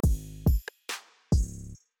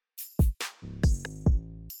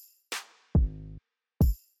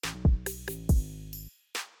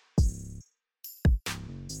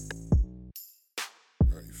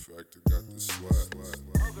Vector got the swag.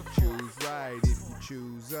 Choose right if you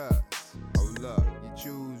choose us. Hold up, you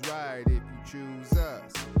choose right if you choose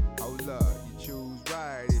us. Hold up, you choose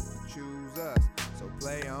right if you choose us. So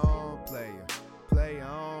play on, player. Play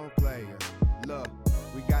on, player. Look,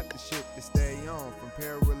 we got the shit to stay on, from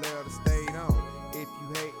parallel to state on. If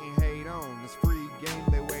you hate and hate on, it's free game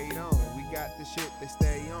they wait on. We got the shit to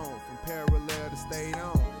stay on, from parallel to state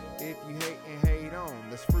on. If you hate and hate on,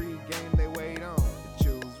 this free game they wait on. You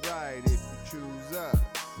choose right if you choose us.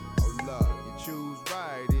 Oh love, you choose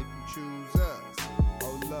right if you choose us.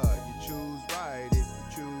 Oh love, you choose right if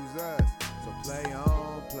you choose us. So play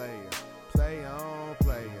on, player. Play on,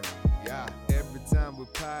 player. Yeah. Every time we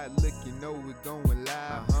pilot, you know we're going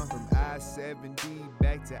live. From I-70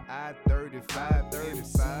 back to I-35.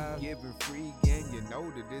 35 giving free game, you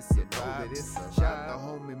know that it's a vibe. Shout the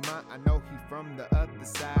homie mine, I know he from the other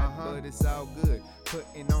side, but it's all good.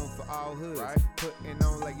 Putting on for all hoods, putting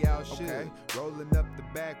on like y'all should. Rolling up the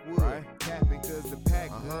backwood, capping cause the pack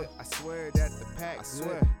good. I swear that the pack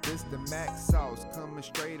good. This the Mac sauce coming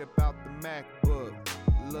straight up out the MacBook.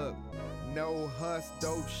 Look, no huss,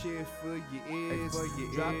 dope shit for your ears.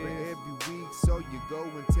 Drop it every week so you go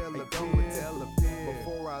and tell a peer.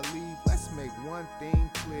 Before I leave, let's make one thing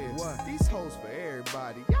clear. What? These hoes for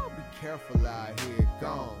everybody. Y'all be careful out here.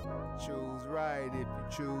 Gone. Choose right if you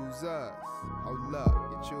choose us. Hold up,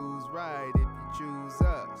 you choose right if you choose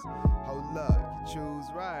us. Hold up, you choose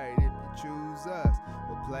right if you choose us.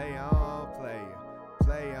 Well, play on, player.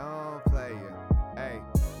 Play on, player. Hey,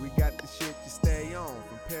 we got the shit to stay on,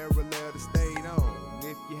 from parallel to state on.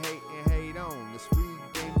 If you hate and hate on, this free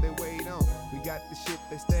game they wait on. We got the shit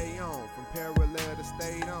they stay on, from parallel to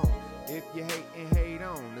state on. If you hate and hate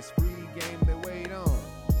on, this free game they wait on.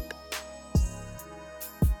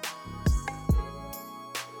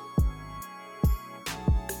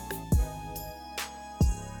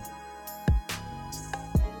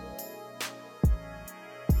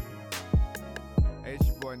 Hey, it's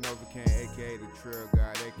your boy Novocaine, aka the Trill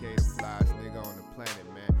God, aka the flyest nigga on the planet,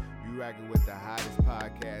 man. You rockin' with the hottest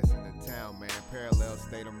podcast in the town, man. Parallel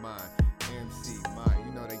State of Mind, MC Mind.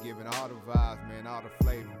 You know they giving all the vibes, man, all the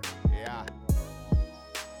flavor. Yeah.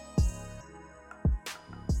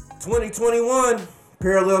 2021,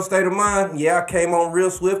 Parallel State of Mind. Yeah, I came on real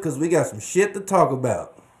swift because we got some shit to talk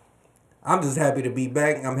about. I'm just happy to be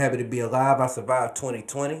back. I'm happy to be alive. I survived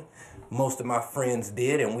 2020. Most of my friends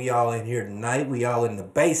did, and we all in here tonight. We all in the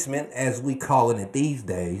basement, as we calling it these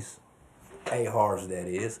days. A-Hars, that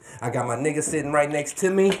is. I got my nigga sitting right next to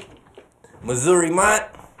me. Missouri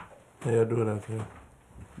Mott. Yeah, do it out there.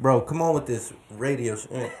 Bro, come on with this radio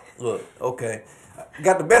shit. Look, okay.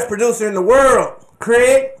 Got the best producer in the world,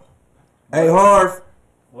 Craig. A-Hars.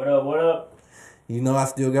 What up, what up? You know I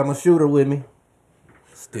still got my shooter with me.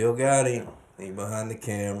 Still got him. He behind the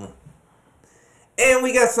camera. And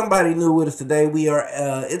we got somebody new with us today. We are,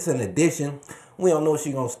 it's an addition. We don't know if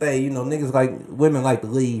she gonna stay. You know, women like to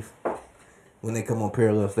leave when they come on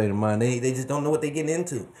Parallel State of Mind. They just don't know what they getting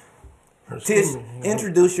into. Tish,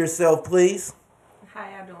 introduce yourself, please. How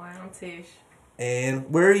y'all doing? I'm Tish. And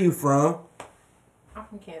where are you from? I'm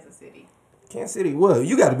from Kansas City. Kansas City? Well,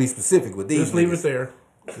 you got to be specific with these. Just leave it there.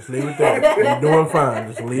 Just leave it there. You're doing fine.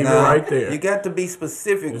 Just leave it right there. You got to be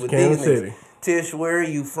specific it's with Kansas these. City. Tish, where are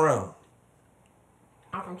you from?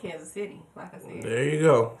 I'm from Kansas City, like I said. There you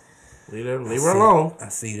go. Leave her alone. I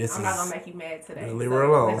see this. I'm not gonna make you mad today. Just leave her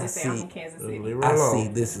alone. Let's just say I'm from Kansas City. Leave her alone. I see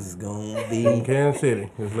this is gonna be from Kansas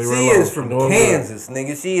City. Just leave her she alone. is from Kansas,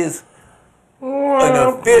 nigga. She is an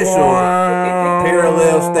official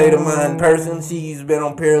Parallel State of Mind person. She's been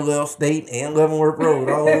on Parallel State and Leavenworth Road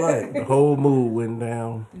all night. The whole mood went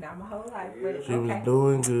down. Not my whole life, but she was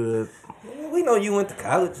doing good. We know you went to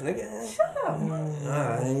college, nigga. Shut up.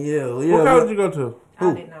 Yeah. What college you go to?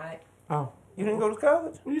 I did not. Oh. You didn't go to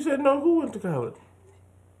college? You said no. Who went to college?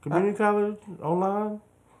 Community college? Online?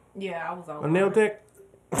 Yeah, I was on. A nail tech?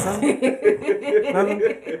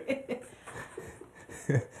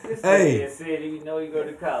 Hey. Said you know you go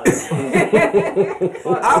to college.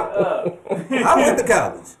 I went to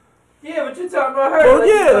college. Yeah, but you talking about her. Well, like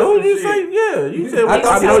yeah. Who did you say? Yeah, you said.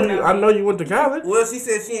 I know you went to college. Well, she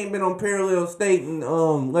said she ain't been on Parallel State and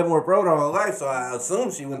Leavenworth Road all her life, so I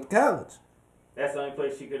assume she went to college. That's the only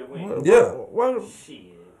place she could have went. Yeah. What?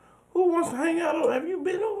 Shit. Who wants to hang out? Have you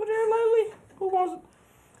been over there lately? Who wants?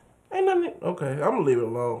 Ain't nothing. Okay, I'm gonna leave it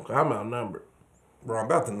alone. I'm outnumbered. Bro, I'm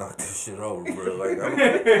about to knock this shit over, bro. Like,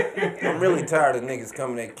 I'm really tired of niggas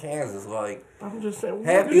coming at Kansas. Like, I'm just saying,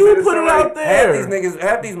 you put it out there.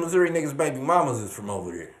 Half these Missouri niggas' baby mamas is from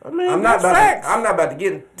over there. I mean, I'm not about to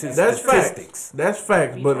get into that's statistics. Facts. That's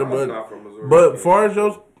facts. I'm not from Missouri. But far as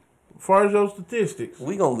far as your statistics.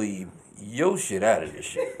 We gonna leave your shit out of this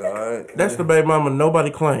shit, alright? That's the baby mama nobody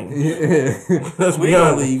claims. Let's We be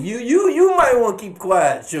gonna honest. leave you. You might want to keep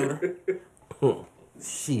quiet, shooter.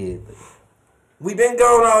 Shit. We been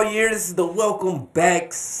gone all year. This is the Welcome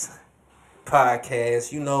Backs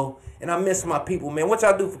podcast, you know. And I miss my people, man. What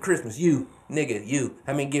y'all do for Christmas? You, nigga, you.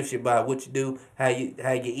 How many gifts you buy? What you do? How you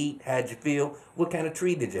eat? How'd you feel? What kind of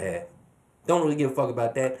tree did you have? Don't really give a fuck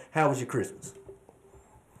about that. How was your Christmas?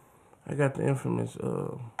 I got the infamous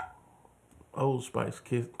Old Spice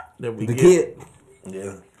kit that we The get kid.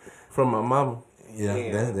 Yeah. from my mama.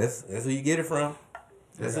 Yeah. That's where you get it from.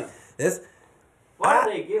 That's Why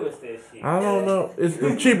do they give us that shit? I don't know. It's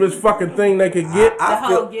the cheapest fucking thing they could get. The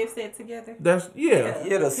whole gift set together. That's Yeah,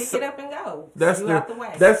 Pick it up and go. That's You out the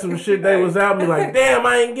way. that's some shit they was out me like, damn,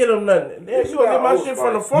 I ain't get them nothing. Damn, you gonna get my shit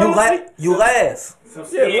from the pharmacy? you last. Some Yeah,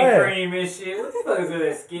 skin laugh. cream and shit. What the fuck is with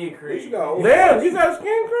that skin cream? Damn, you got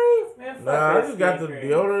skin cream? Man, fuck Nah, that I just got the skin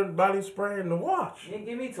cream. deodorant, body spray, and the wash. Yeah,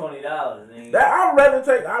 give me $20, nigga. That I'd rather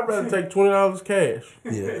take $20 cash.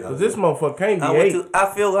 Yeah. Cause this motherfucker can't be I went eight. to. I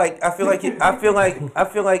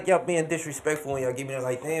feel like y'all being disrespectful when y'all give me that.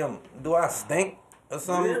 Like, damn, do I stink or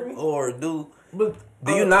something, or do But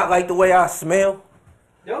you not like the way I smell?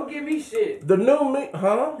 Don't give me shit. the new me,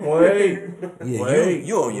 huh? Wait, Yeah, wait.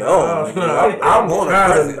 you on your Nah, own. nah, I'm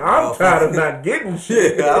tired of not getting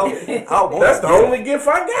shit. I want That's a the gift. only gift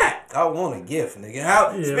I got. I want a gift, nigga.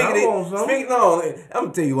 How? Yeah, I want some. I'm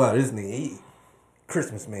gonna tell you why this nigga, he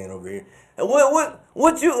Christmas man over here. And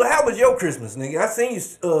how was your Christmas, nigga? I seen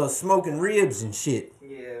you smoking ribs and shit.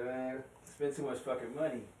 Yeah, man. Spend too much fucking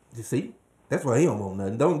money. You see? That's why he don't want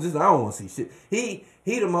nothing. I don't want to see shit.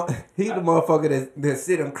 He the motherfucker that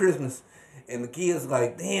sit on Christmas, and the kids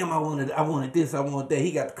like, damn, I wanted this, I want that.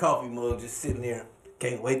 He got the coffee mug just sitting there.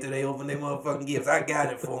 Can't wait till they open their motherfucking gifts. I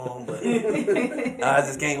got it for them, but I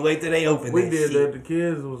just can't wait till they open We that did shit. that. The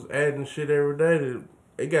kids was adding shit every day.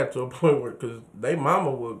 It got to a point where, cause they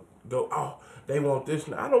mama would go, oh, they want this.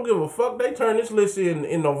 I don't give a fuck. They turn this list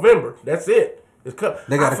in November. That's it. It's cut.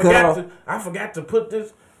 They got to cut off? I forgot to put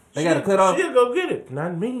this. They got to cut off? She'll go get it.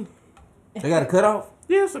 Not me. They got a cutoff?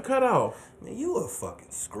 Yeah, it's a cut off. Man, you a fucking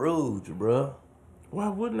Scrooge, bruh. Why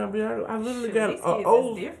wouldn't I be? I literally Shit, got these an kids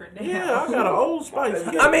old. is different now. Yeah, I got an Old Spice.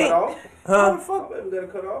 I mean, How huh? the fuck? Got to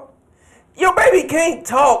cut off. Your baby can't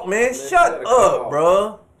talk, man. Shut gotta cut up, off.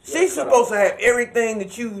 bruh. She's cut supposed to have everything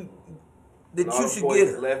that you should get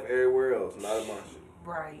her. Left everywhere else, not in my shit.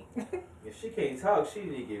 Right. If she can't talk, she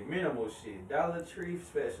need to get minimal shit. Dollar Tree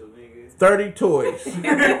special, nigga. 30 toys.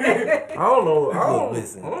 I don't know. I don't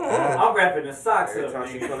Listen, I'm wrapping the socks Every up, time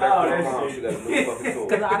she nigga. come back Oh, to my that mom, she shit. got a new fucking toy.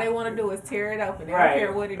 Because all they want to do is tear it open. They Right. don't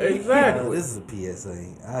care what it is. Exactly. This is a PSA.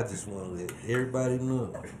 I just want to let everybody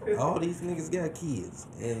know. All these niggas got kids,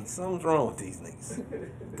 and something's wrong with these niggas.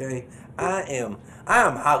 Okay, I am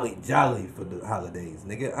holly jolly for the holidays,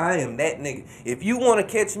 nigga. I am that nigga. If you want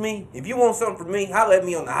to catch me, if you want something from me, holler at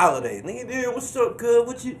me on the holidays, nigga. Dude, what's up, cuz?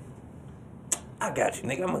 What you? I got you,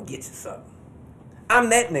 nigga. I'm gonna get you something. I'm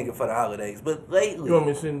that nigga for the holidays, but lately, You want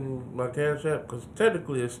me to send you my cash app? Because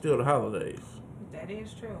technically it's still the holidays. That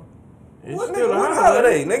is true. It's what, still nigga, the what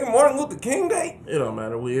holidays. holiday, nigga? Martin Luther King Day. It don't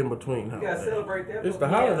matter. We in between You gotta holidays. celebrate that. It's the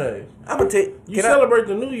Yeah. holidays. I'm gonna tell you. You celebrate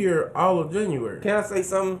the New Year all of January. Can I say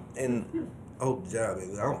something? And oh, job,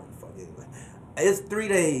 baby. I don't fuck anyway. It's 3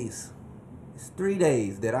 days. It's 3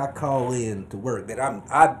 days that I call in to work. That I'm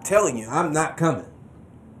telling you, I'm not coming.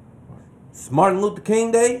 It's Martin Luther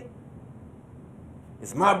King Day.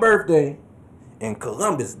 It's my birthday, and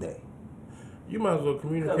Columbus Day. You might as well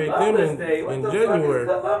communicate Columbus them Day. What in the January.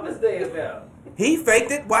 fuck is Columbus Day about? He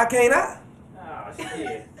faked it. Why can't I? Oh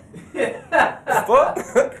shit.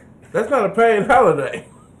 Fuck. That's not a paid holiday.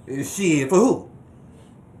 Shit for who?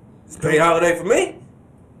 It's a paid holiday for me.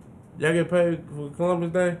 Y'all get paid for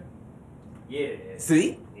Columbus Day? Yeah.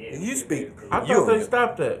 See, Yeah. you speak. I You thought they on-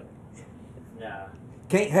 stopped that. Nah.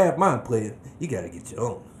 Can't have mine, player. You gotta get your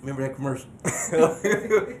own. Remember that commercial?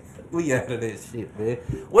 We out of that shit, man.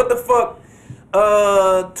 What the fuck?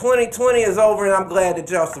 2020 is over, and I'm glad that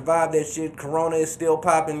y'all survived that shit. Corona is still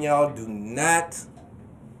popping. Y'all do not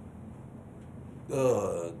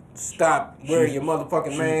stop wearing your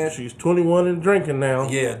motherfucking mask. She's 21 and drinking now.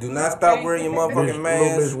 Yeah, do not stop wearing your motherfucking Little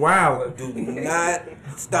mask. bitch wild. Do not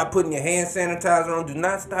stop putting your hand sanitizer on. Do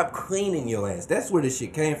not stop cleaning your ass. That's where this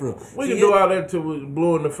shit came from. We See, can do all that till we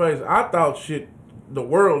blue in the face. I thought the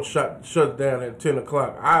world shut down at 10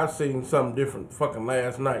 o'clock. I seen something different fucking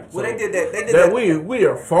last night. Well, So they did that. They did that that. we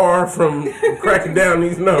are far from cracking down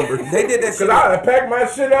these numbers. They did that Cause shit. I packed my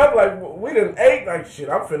shit up like we done ate like shit.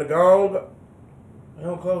 I'm finna go on.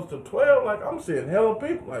 I'm close to 12. Like I'm seeing hella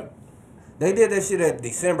people. Like They did that shit at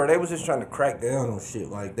December. They was just trying to crack down on shit.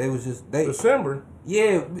 Like they was just December.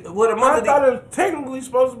 Yeah, what a month I of thought it was technically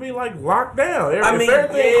supposed to be like locked down. I mean,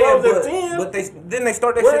 everything yeah, closed but, at 10. but they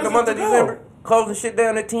start that Where shit in the is month it of to go? December, closing shit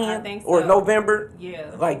down at 10 I think or so. November, Yeah.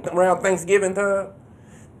 like around Thanksgiving time.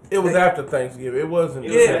 It was after Thanksgiving. It wasn't.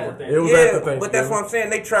 It was Yeah, after It was yeah, after Thanksgiving. but that's what I'm saying.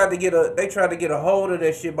 They tried to get a hold of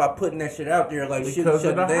that shit by putting that shit out there, like shit Because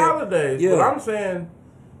shut of the down. holidays. Yeah. But I'm saying,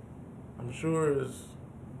 I'm sure it's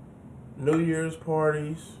New Year's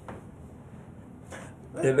parties.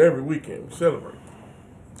 And every weekend we celebrate.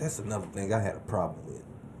 That's another thing I had a problem with.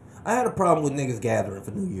 I had a problem with niggas gathering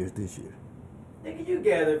for New Year's this year. Nigga, you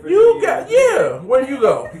gathered for You New got, Year's. yeah. Where you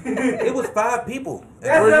go? It was 5 people.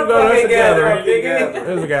 That's Where'd a you go? That's fucking a gathering. gathering, nigga.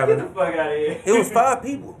 There's a Get the gathering. fuck out of here. It was 5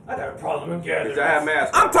 people. I got a problem with Cause gatherings. I have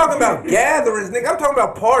masks. I'm talking about gatherings, nigga. I'm talking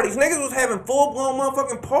about parties. Niggas was having full blown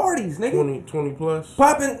motherfucking parties, nigga. 20 plus.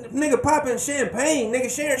 Popping champagne, nigga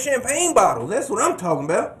sharing champagne bottles. That's what I'm talking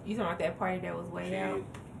about. You talking about that party that was way out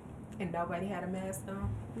and nobody had a mask on?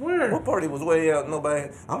 Where? What party was way out? Nobody.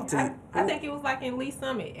 I'm telling you. I think it was like in Lee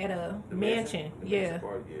Summit at a The mansion. The Yeah. mansion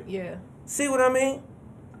party, yeah. Yeah. See what I mean?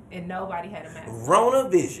 And nobody had a mask on. Rona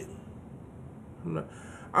Vision.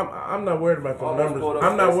 I'm not worried about them Almost numbers. pulled up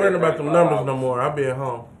I'm not and worried said about them 35 numbers hours. no more. I'll be at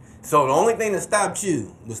home. So the only thing that stopped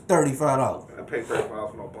you was $35. I paid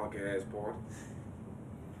 $35 for no punk ass party.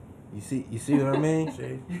 You see what I mean?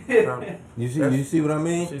 See? You see what I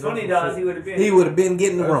mean? See, $20 he would have been. He would have been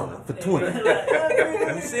getting the Rona for 20.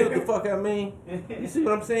 You see what the fuck I mean? You see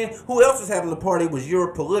what I'm saying? Who else was having the party was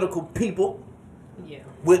your political people Yeah.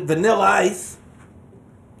 with Vanilla Ice.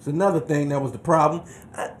 It's another thing that was the problem.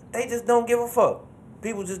 They just don't give a fuck.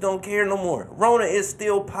 People just don't care no more. Rona is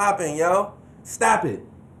still popping, y'all. Stop it.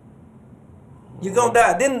 You gonna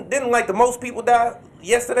die. Didn't like the most people die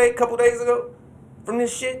yesterday, a couple days ago, from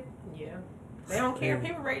this shit? Yeah. They don't care.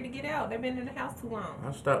 People ready to get out. They've been in the house too long.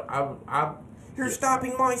 I stopped. I You're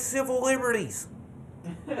stopping my civil liberties.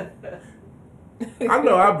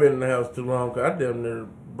 know I've been in the house too long because I damn near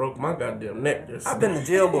broke my goddamn neck. I've been to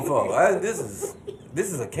jail before.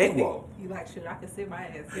 This is a cakewalk. You like, shoot, I can sit my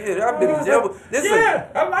ass down. Yeah, I've been to jail.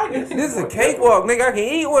 I like it. This is a cakewalk, nigga. I can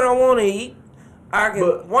eat what I want to eat. I can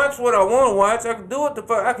But- watch what I want to watch. I can do what the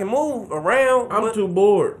fuck. I can move around. I'm but- too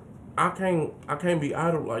bored. I can't be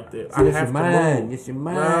idle like that. I it's have your to mind. move. It's your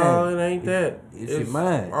mind. No, it ain't that. It's your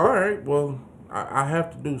mind. All right. Well, I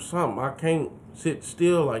have to do something. I can't sit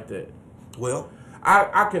still like that. Well,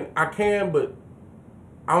 I can, but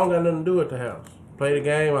I don't got nothing to do at the house. Play the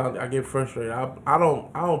game. I get frustrated. I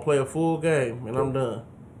don't play a full game and I'm done.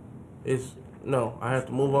 I have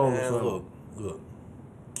to move on to man, something. look.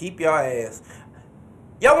 Keep your ass.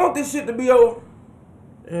 Y'all want this shit to be over?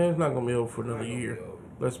 And it's not gonna be over for another year.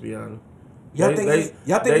 Let's be honest. Y'all think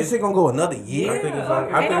this shit gonna go another year? I think it's Yeah. gonna,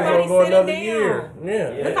 I Ain't think it's nobody gonna go sitting another down. year. Yeah,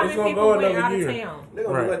 Yeah. Look how it's many gonna people go went another out year. of town. They're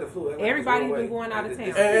gonna Right. let the flu. They're gonna Everybody's go been away. going out of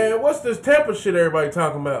This- town. And what's this Tampa shit everybody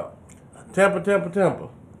talking about? Tampa.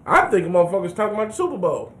 I think motherfuckers talking about the Super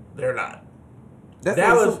Bowl. They're not.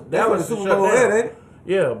 Dallas the is Super shut Bowl down. at, ain't it?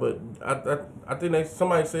 Yeah, but I think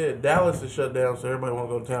somebody said Dallas is shut down, so everybody want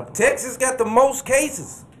to go to Tampa. Texas got the most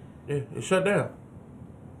cases. Yeah, it's shut down.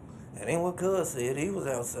 That ain't what Cuz said. He was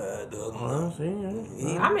outside the other Well, night.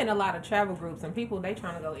 see, I'm in a lot of travel groups and people, they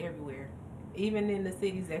trying to go everywhere. Even in the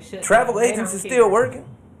cities that shut Travel down, they agents don't is care. still working.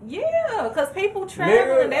 Yeah, because people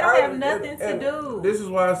travel and they don't have nothing to do. This is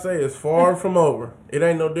why I say it's far from over. It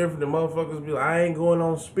ain't no different than motherfuckers be like, I ain't going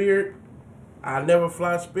on Spirit. I never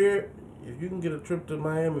fly Spirit. If you can get a trip to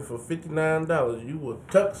Miami for $59, you will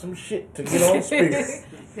tuck some shit to get on Spirit. 'Cause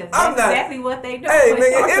I'm that's not- exactly what they do. Hey,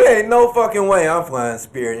 nigga, it ain't no fucking way I'm flying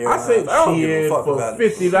Spirit. I say I don't give a shit fuck for about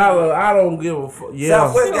it. $50. I don't give a fuck. Yeah.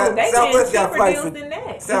 Southwest Shoot, got they Southwest getting got cheaper flights deals for than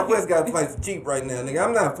that. Southwest got flights cheap right now, nigga.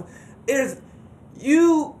 I'm not.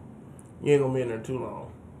 You You ain't gonna be in there too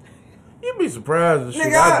long. You'd be surprised the shit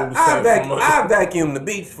nigga. I do to save some money. I vacuum the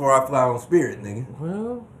beach before I fly on Spirit, nigga.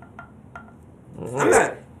 Well, I'm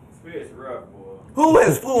not. Spirit's rough, boy. Who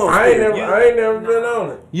has flew on I ain't Spirit? never been on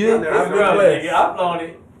it. You? It's I've been rough, blessed. nigga. I've blown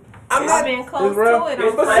it. I'm I've not. been close It's rough. to it.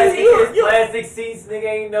 It's I'm plastic, like, it's plastic seats, nigga.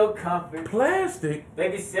 Ain't no comfort. Plastic. They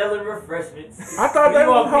be selling refreshments. I thought If they you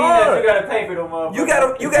want was hard. peanuts, you gotta pay for them motherfuckers.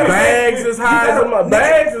 You gotta Bags as high as gotta- a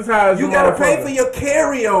bags as high as You a gotta pay motherfucker. for your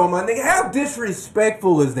carry-on, my nigga. How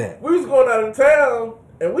disrespectful is that? We was going out of town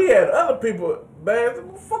and we had other people bags.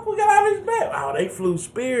 What the fuck we got all these bags? Oh, they flew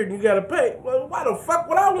Spirit and you gotta pay. Well, why the fuck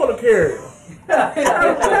would I want to carry them?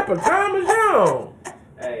 What type of time is y'all?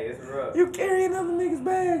 Hey, it's rough. You carrying other niggas'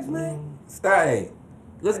 bags, man. Stop. Hey,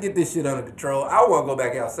 let's get this shit under control. I want to go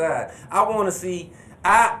back outside. I want to see.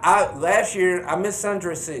 I last year I missed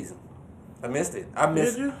sundress season. I missed it. I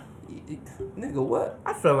missed. Did you? Nigga, what?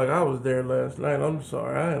 I felt like I was there last night. I'm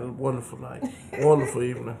sorry. I had a wonderful night. Wonderful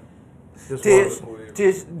evening. Just Tish,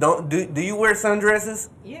 do you wear sundresses?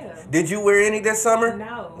 Yeah. Did you wear any this summer?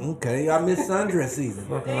 No. Okay, I miss sundress season.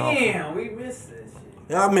 Damn, we missed that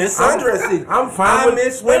shit. I miss sundress season. I'm fine I with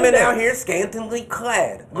miss women spandex. out here scantily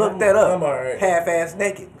clad. Look that up. I'm all right. Half-ass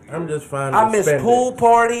naked. I'm just fine I with miss spandex. pool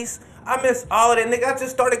parties. I miss all of that, nigga. I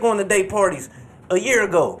just started going to day parties a year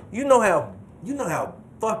ago. You know how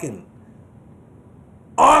fucking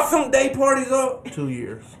awesome day parties are. 2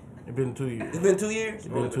 years. It's been 2 years. It's been 2 years.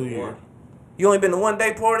 It's been 2 years. You only been to one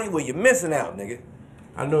day party? Well, you're missing out, nigga.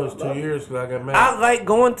 I know it's 2 years because I got married. I like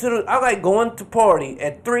going to party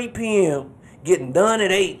at 3 p.m. getting done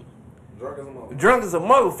at 8. Drunk as a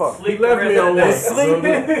motherfucker. He left me on one.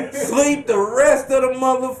 Sleep the rest of the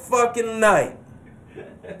motherfucking night.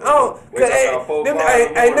 Oh, cause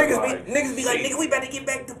niggas be like, nigga, we about to get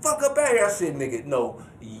back the fuck up out here. I said, nigga, no,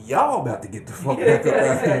 y'all about to get the fuck back up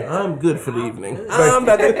out here. I'm good for the evening. I'm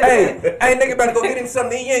about to, hey, nigga about to go get him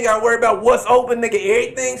something to eat. You ain't gotta worry about what's open, nigga.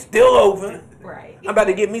 Everything's still open. Right. I'm about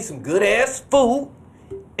to get me some good ass food,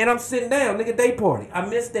 and I'm sitting down, nigga. Day party. I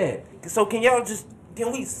missed that. So can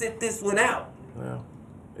we sit this one out? Well,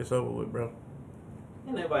 it's over with, bro.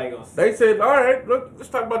 Ain't nobody gonna say. They said, all right, look, let's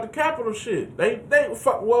talk about the capital shit. They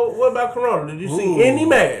fuck. Well, what about Corona? Did you see Ooh. any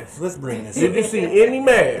masks? Let's bring this. Did you see any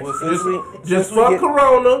masks? Well, just fuck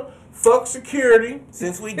Corona, fuck security.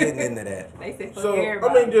 Since we getting into that, They said fuck So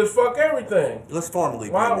everybody. I mean, just fuck everything. let's formally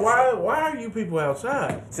bring this. Why are you people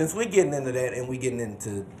outside? Since we getting into that and we getting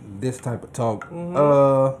into this type of talk,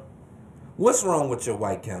 what's wrong with your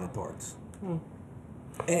white counterparts?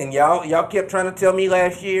 And y'all kept trying to tell me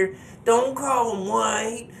last year, don't call them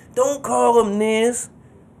white, don't call them this.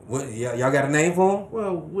 What, y'all got a name for them?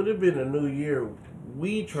 Well, would it been a new year?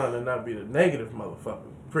 We trying to not be the negative motherfucker,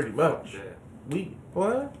 pretty much. We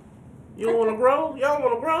what? You don't want to grow? Y'all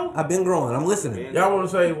want to grow? I've been growing. I'm listening. Y'all want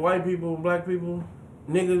to say white people, black people,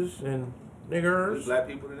 niggas and niggers? Black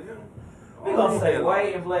people to them. We gonna say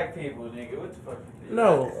white and black people, nigga. What the fuck?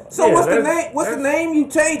 No. So Yeah, what's the that's- name? What's the name you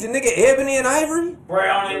changing, nigga? Ebony and Ivory?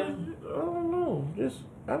 Brown and I don't know. Just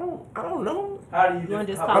I don't know. how do you? You wanna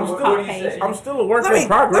just how- call what them do you say? Caucasian? I'm still a work Let in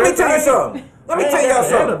progress. me tell you something. Let me tell y'all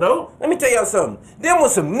something. Though. Let me tell y'all something. Them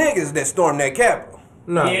was some niggas that stormed that Capitol.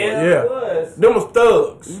 Nah, Yeah, yeah. it was. Them was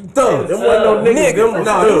thugs. Thugs. Them wasn't no niggas. Them was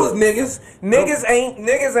No, it was thugs. niggas.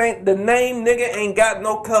 Niggas ain't, the name nigga ain't got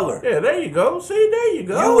no color. Yeah, there you go. See, there you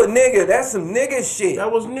go. You a nigga. That's some nigga shit.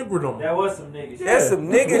 That was niggerdom. That was some niggas. Yeah. That's some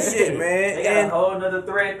nigga shit, man. They got And a whole nother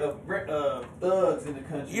threat of thugs in the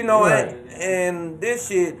country. you know, Right. and this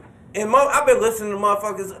shit. And I've been listening to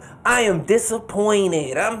motherfuckers. I am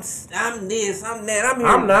disappointed. I'm this. I'm that. I'm here.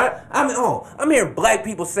 I'm not. I'm hearing black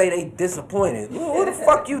people say they disappointed. What the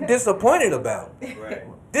fuck you disappointed about? Right.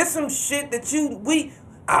 This some shit that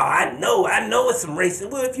I know it's some racist.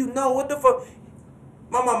 Well, if you know, what the fuck?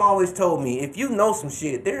 My mom always told me, if you know some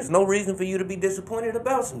shit, there's no reason for you to be disappointed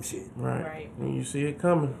about some shit. Right. And you see it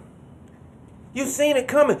coming. You seen it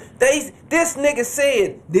coming. This nigga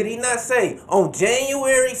said, did he not say, on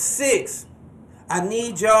January 6th, I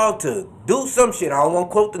need y'all to do some shit. I don't want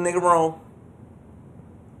to quote the nigga wrong.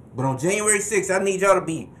 But on January 6th, I need y'all to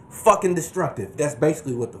be fucking destructive. That's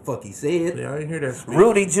basically what the fuck he said. Yeah, I didn't hear that speech.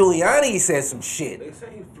 Rudy Giuliani said some shit. They say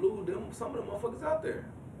he flew some of them motherfuckers out there.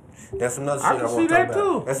 That's another shit I I, can want see to talk that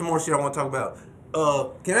about. too. That's some more shit I want to talk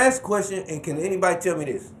about. Can I ask a question, and can anybody tell me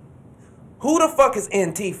this? Who the fuck is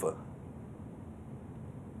Antifa?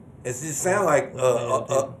 It just sound like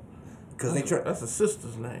because they try. That's a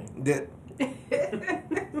sister's name. That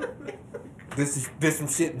this some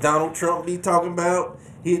shit Donald Trump be talking about.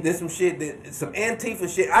 There's some shit that some Antifa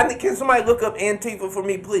shit. Can somebody look up Antifa for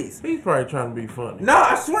me, please? He's probably trying to be funny. No,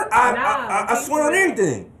 I swear, I Nah, swear on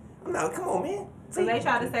everything. No, come on, man. So they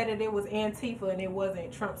tried to say that it was Antifa and it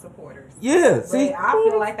wasn't Trump supporters. Yeah, But see, I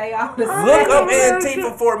feel like they all the look same. up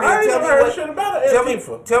Antifa for me. I And ain't tell me heard what. shit about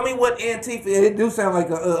Antifa. Tell me what Antifa. It do sound like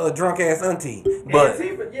a drunk ass auntie, but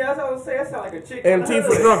Antifa, yeah, that's what I was saying. That sound like a chick. from the Antifa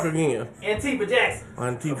hood. drunk again. Antifa Jackson.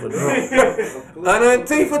 Antifa drunk. an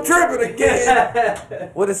Antifa tripping again.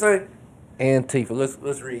 What it say? Antifa.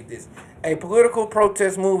 Let's read this. A political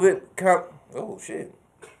protest movement. Oh shit.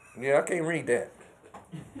 Yeah, I can't read that.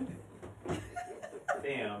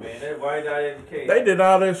 Damn, man, why not educate? They did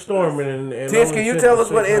all that storming and Tish, only can you sent tell the us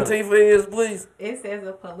what 600. Antifa is, please? It says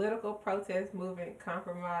a political protest movement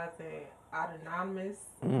compromising autonomous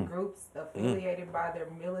groups affiliated by their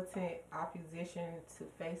militant opposition to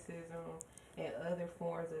fascism and other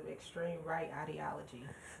forms of extreme right ideology.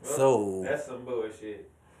 Well, So that's some bullshit.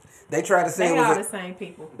 They try to say They it all was the same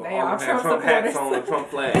people. But They all all them had Trump Trump hats supporters. on, the Trump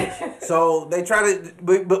flags. so they try to,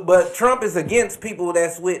 but Trump is against people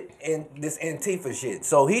that's with this Antifa shit.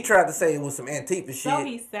 So he tried to say it was some Antifa shit. So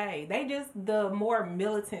he say they just the more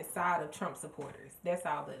militant side of Trump supporters. That's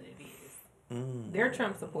all that it is. They're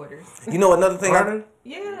Trump supporters. You know another thing? Carter?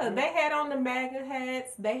 Yeah, they had on the MAGA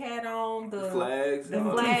hats. They had on the Flags. The and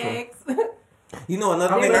all flags. You know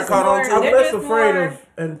another I'm thing I less, caught on I'm to? They're less just afraid more-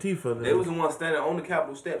 of Antifa. They was the ones standing on the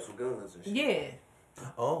Capitol steps with guns and shit. Yeah.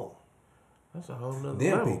 Oh, That's a whole nother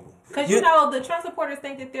them level. people. Because, you know, the Trump supporters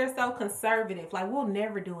think that they're so conservative. Like, we'll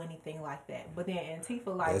never do anything like that. But then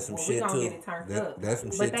Antifa, like, That's some well, shit, we're going too. to get it turned That- up. that's some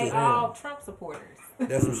but shit, they too. all Trump supporters.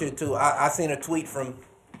 That's some shit too. I seen a tweet from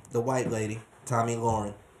the white lady, Tommy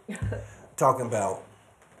Lauren, talking about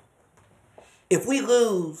if we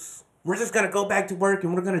lose, we're just gonna go back to work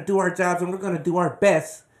and we're gonna do our jobs and we're gonna do our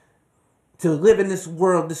best to live in this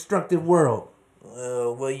destructive world.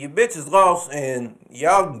 Well, you bitches lost and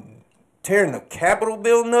y'all tearing the Capitol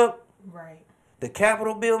building up. Right. The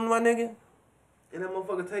Capitol building, my nigga. And that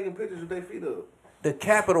motherfucker taking pictures with their feet up. The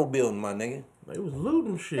Capitol building, my nigga. They was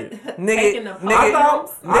looting shit. Nigga, Taking the nigga, I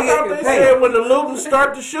thought they hey. said when the looting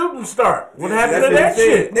start, the shooting start. What happened to That's what that he said.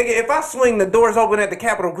 shit? Nigga, if I swing the doors open at the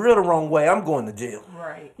Capitol Grill the wrong way, I'm going to jail.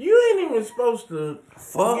 Right. You ain't even supposed to.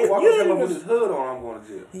 Fuck. Yeah, Walk you up ain't with even- his hood on, I'm going to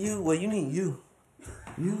jail. You need you.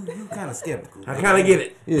 You kind of skeptical. I kind of get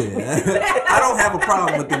it. Yeah. I don't have a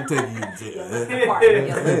problem with them taking you to jail. The part.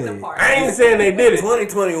 The part. I ain't saying they did it.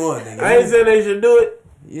 2021, nigga. I ain't saying they should do it,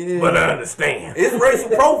 Yeah. but I understand. It's racial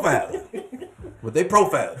profiling. But they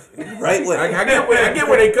profile right way. I get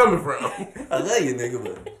where they coming from. I love you, nigga,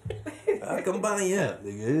 but I come by you up,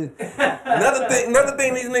 nigga. Another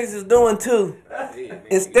thing these niggas is doing too.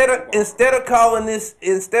 Instead of calling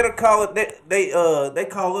they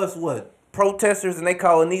call us what? Protesters, and they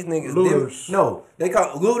calling these niggas Looters. no, they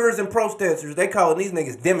call looters and protesters. They calling these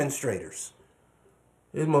niggas demonstrators.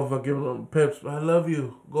 This motherfucker giving them peps. I love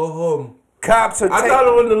you. Go home. Cops are I thought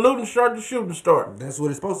it was the looting start, the shooting start. that's what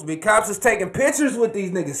it's supposed to be. Cops is taking pictures with these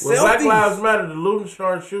niggas. When Black Selfies. Lives Matter, the looting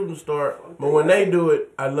start, shooting start. But when they do it,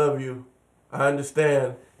 I love you. I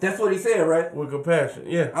understand That's what he said, right? with compassion.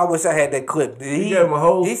 Yeah. I wish I had that clip. He gave him a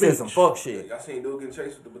whole He said speech. some fuck shit. Y'all seen dude getting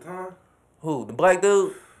chased with the baton? Who? The black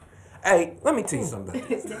dude? Hey, let me tell you something.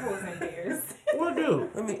 That wasn't theirs. What dude?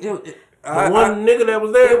 Let me. The one nigga that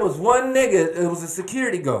was there. It was one nigga. It was a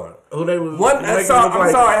security guard. who they was. One. making I'm look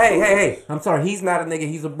like- sorry. Hey. I'm sorry. He's not a nigga.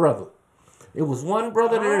 He's a brother. It was one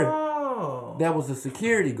brother there Oh, that was a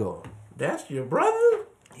security guard. that's your brother.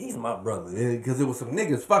 He's my brother because it was some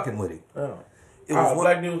niggas fucking with him. Oh, It was one.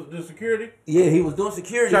 black dude do security. Yeah, he was doing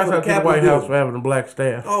security Shouts for the out to the Capitol White House for building. having a black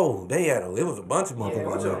staff. Oh, they had a. It was a bunch of motherfuckers.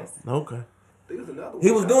 bunch there. of them. Okay. There's another one.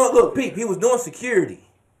 He was doing peep. He was doing security,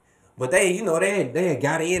 but they had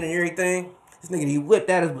got in and everything. This nigga he whipped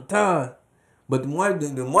out his baton, but the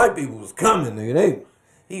white people was coming, nigga.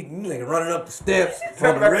 He nigga running up the steps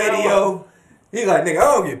on the radio. He like, nigga,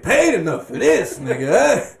 I don't get paid enough for this,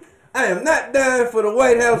 nigga. I am not dying for the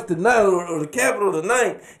White House tonight or the Capitol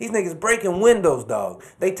tonight. These niggas breaking windows, dog.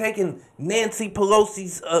 They taking Nancy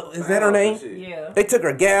Pelosi's, is that her name? Yeah. They took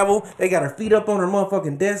her gavel. They got her feet up on her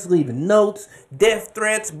motherfucking desk, leaving notes, death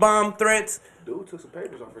threats, bomb threats. Dude took some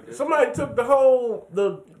papers off her desk. Somebody took the whole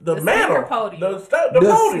the mantle, speaker podium. the The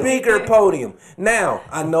podium. speaker podium. Now,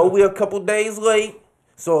 I know we're a couple days late,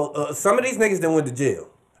 so some of these niggas done went to jail.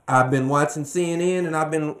 I've been watching CNN and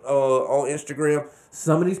I've been on Instagram.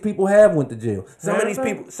 Some of these people have went to jail. Some of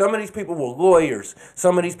these people were lawyers.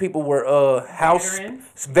 Some of these people were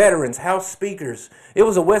veterans, House speakers. It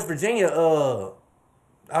was a West Virginia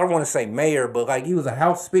I don't want to say mayor, but like he was a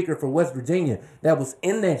House speaker for West Virginia that was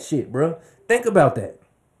in that shit, bro. Think about that.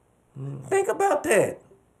 Think about that.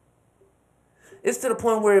 It's to the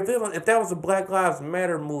point where if that was a Black Lives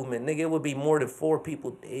Matter movement, nigga, it would be more than 4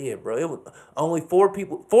 people dead, bro. It was only 4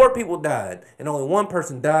 people. 4 people died, and only 1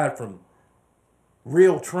 person died from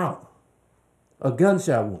real trauma. A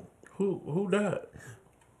gunshot wound. Who died?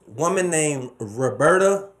 Woman named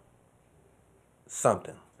Roberta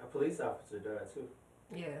something. A police officer died too.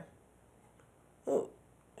 Yeah. Oh,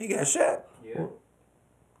 he got shot. Yeah.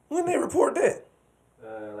 When they report that?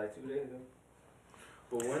 Like 2 days ago.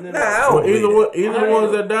 But one of Nah, I don't Well, believe that. either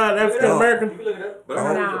ones that died African You American. can look it up. But I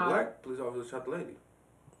heard it was Nah. a black police officer shot the lady.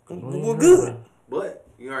 Well, good. But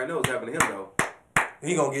you already know what's happening to him though.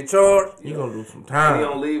 He gonna get charged. You gonna lose some He time.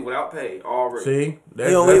 on leave without pay already. See, that's,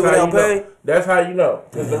 He don't that's leave how you without know. pay? That's how you know.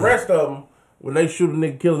 Because the rest of them, when they shoot a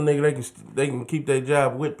nigga, kill a nigga, they can keep their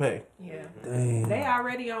job with pay. Yeah. Damn. They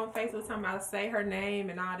already on Facebook talking about say her name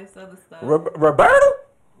and all this other stuff. Roberta?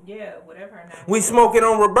 Yeah, whatever her name. We smoking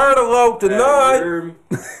on Roberta Low You tonight. heard me?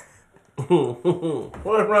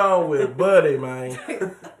 What's wrong with Buddy, man?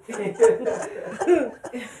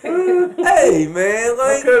 Hey man, My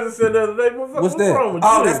like cousin said the other day, what's that? wrong with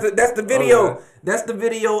Oh, you? that's the video. Okay. That's the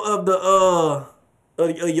video of the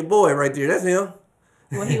of your boy right there. That's him.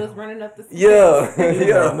 When he was running up the steps. Yeah, He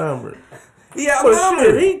yeah. outnumbered. Yeah, But I'm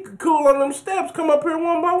shit, he cool on them steps. Come up here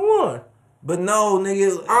one by one. But no,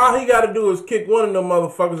 nigga. All he got to do is kick one of them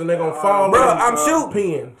motherfuckers and they gonna fall. Bro, in I'm shooting.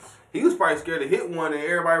 pins. He was probably scared to hit one and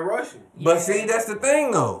everybody rushing. But see, that's the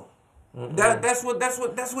thing though. That's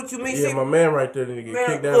what you mean. Yeah, See, my man right there didn't get Man,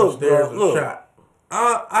 kicked down look, the stairs bro, and look. shot.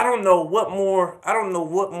 I don't know what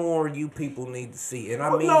more you people need to see. And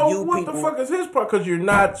I mean no, you what people. the fuck is his part? Because you're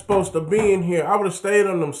not supposed to be in here. I would have stayed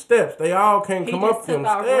on them steps. They all can't He come just up them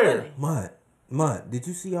took off stairs. running. Mud, did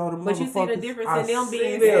you see all the But you see the motherfuckers? difference I in them see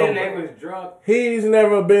being them. And they was drunk. He's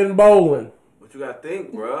never been bowling. But you gotta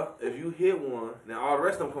think, bruh. If you hit one, then all the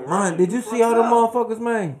rest of them come Mud, rushing. did you see all the motherfuckers,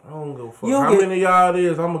 man? I don't go fuck. You don't How get- many of y'all it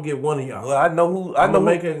is? I'm gonna get one of y'all. Well, I know who. I I'ma know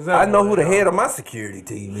make who. an example I know who of the that. head of my security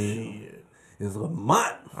team is. Shit. Is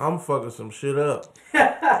Lamont. I'm fucking some shit up.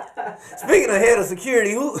 Speaking of head of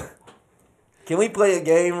security, who? Can we play a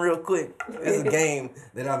game real quick? It's a game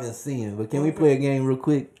that I've been seeing, but can we play a game real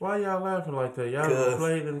quick? Why y'all laughing like that? Y'all Cause- ever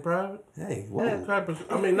played in private? Hey, What whoa. type of?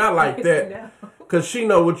 I mean, not like that. No. Cause she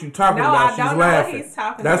know what you talking No, about. I She's don't know what laughing. he's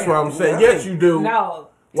talking That's about. what I'm saying. Yeah. Yes, you do. No.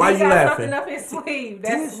 Why He's you got laughing? something up his sleeve.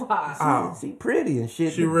 That's why. Oh. She pretty and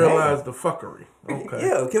shit. She but realized the fuckery. Okay. damn.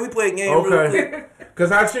 Yeah, can we play a game real Okay. quick? Cause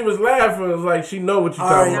how she was laughing was like she know what you All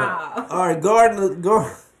talking right. about. Nah. All right,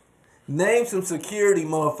 Gardner, name some security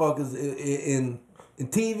motherfuckers in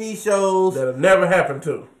TV shows. That'll never happen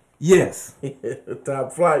to. Yes.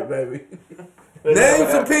 Top flight, baby. Name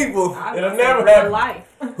some people. I It'll was never in real happen. life.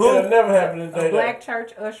 It'll never happen in A day black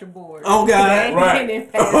church usher board. Oh, God. They Right. ain't in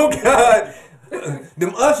Oh fast. God.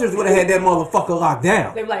 Them ushers would have had that motherfucker locked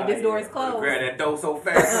down. They were like, this door is closed. Grab that dough so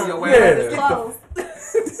fast on your Yeah. ass. It's closed.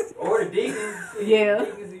 Or the deacons. Yeah.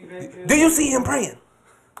 Deacons even Do you see him praying?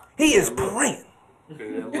 He is praying. Okay,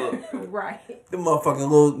 now look. Right. The motherfucking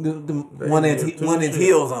little the one inch two one inch shit.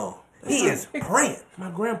 heels on. He is praying. My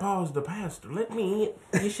grandpa is the pastor. Let me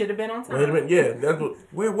in. You should have been on time. Wait a minute. Yeah, that's what.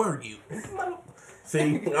 Where were you? See,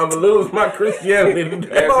 I'm gonna lose my Christianity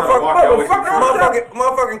today.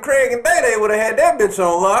 Motherfucking Craig and Day would have had that bitch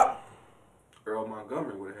on lock. Earl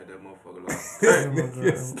Montgomery would have had that motherfucker locked.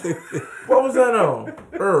 What was that on?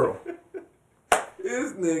 Earl.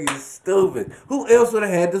 This nigga is stupid. Who else would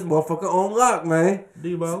have had this motherfucker on lock, man?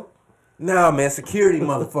 Debo. Nah, man, security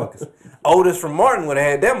motherfuckers. Otis from Martin would have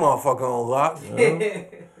had that motherfucker on lock.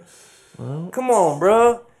 Come on,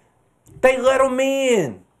 bro. They let him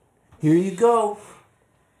in. Here you go.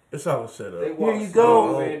 It's all a setup. They Here walk you go.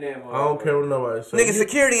 slow in that I don't care what nobody says. Nigga,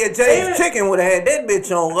 security at Jay's Chicken would have had that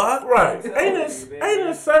bitch on lock. Right. Ain't it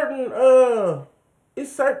certain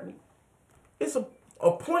it's a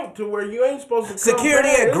point to where you ain't supposed to come Security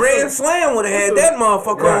back. at It's Grand a- Slam would have had it's a- that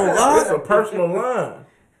motherfucker on Right. It's a lock. personal line.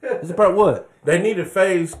 It's about what? They needed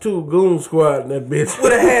phase 2 goon squad in that bitch.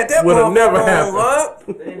 Would have had that Would have motherfucker never on happened. lock.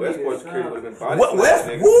 Westport security would have been body What slapped,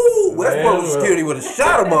 nigga. Westport Man, security would have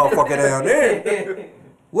shot a motherfucker down there.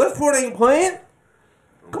 Westport ain't playing.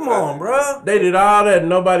 Come on, bro. They did all that and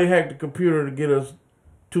nobody hacked the computer to get us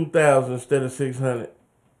 2,000 instead of 600.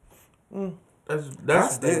 That's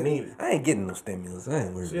what they needed. I ain't getting no stimulus. I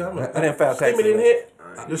ain't worried. See, I'm I didn't file tax. Stimmy didn't hit.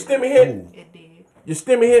 Your stimmy hit. It did. Your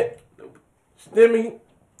stimmy hit. Stimmy.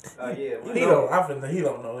 Oh, yeah. He don't. I think he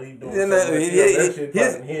don't know. He doing Yeah, something. no, That shit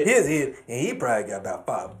fucking hit. his hit, and he probably got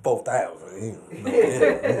about 4,000.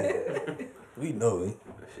 We know it.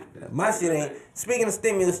 My shit ain't. Speaking of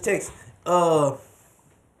stimulus checks,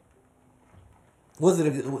 was it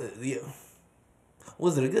a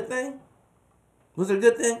good thing? Was it a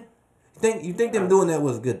good thing? You think them doing that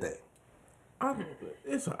was a good thing?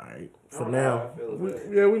 It's alright for don't know now. how I feel about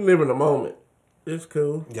it. We live in the moment. It's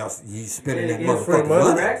cool. Y'all, you spending that Yeah, free motherfucking money.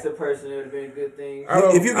 money. Racks a person, it would have been a good thing. I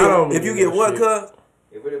don't- If you I don't get do that what, shit. cuz?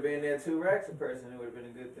 If it would have been there 2 racks a person, it would have been a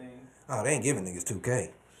good thing. Oh, they ain't giving niggas 2K.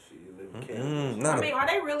 Shit, living Canada. Not I mean, are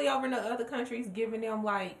they really over in the other countries giving them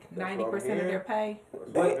like 90% of their pay?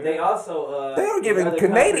 But they also They are in giving other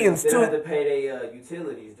Canadians, countries, they too. have to pay their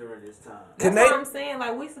utilities during this time. That's Cana- what I'm saying.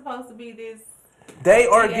 Like, we supposed to be this They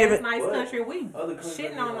are big-ass giving. nice What? country. We Other countries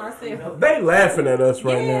shitting don't on ourselves. They laughing at us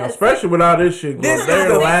right now, Yes. especially with all this shit going. This They're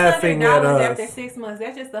is the- laughing at $600 after us. 6 months.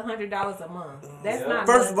 That's just $100 a month. That's Yeah. not.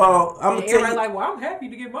 First of nothing. all, I'm And gonna tell everybody you. like, well, I'm happy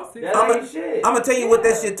to get my 6. That ain't shit. I'm gonna tell you what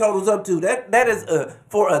that shit totals up to. That is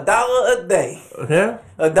for $1 a day, Yeah,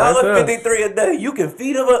 $1.53 That's us. a day. You can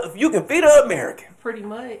feed a American. Pretty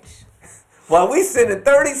much. While we sending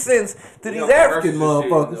 30 cents to these African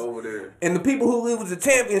motherfuckers. over there. And the people who lose the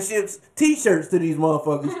championships T-shirts to these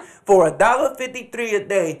motherfuckers for $1.53 a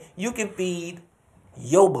day, you can feed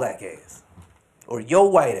your black ass or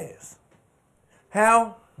your white ass.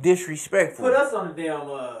 How disrespectful! Put us on the damn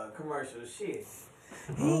commercial shit.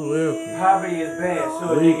 Oh, well. Poverty is bad.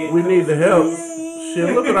 So they get We need the help.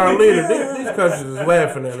 Shit, look at our leaders. These countries is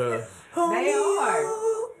laughing at us. They are.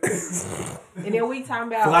 And then we talking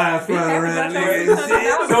about Flies flying around niggas and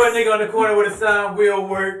shit. So a nigga on the corner with a sign will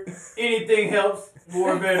work. Anything helps.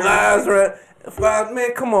 More better. Flies,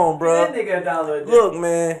 man, come on, bro. That nigga $1 a day. Look,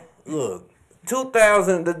 man, look.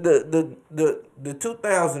 2000, the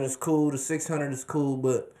 2000 is cool. The 600 is cool,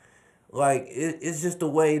 but like it's just the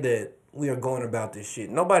way that we are going about this shit.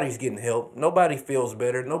 Nobody's getting help. Nobody feels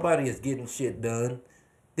better. Nobody is getting shit done.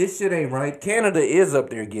 This shit ain't right. Canada is up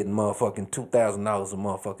there getting motherfucking $2,000 a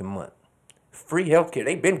motherfucking month. Free healthcare.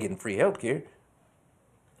 They been getting free healthcare.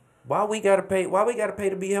 Why we gotta pay? Why we gotta pay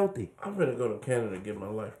to be healthy? I'm gonna go to Canada and get my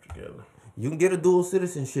life together. You can get a dual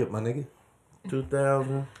citizenship, my nigga.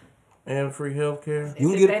 2,000 and free healthcare. You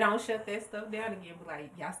can if get they don't shut that stuff down again, be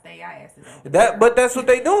like, y'all stay your asses open. but that's what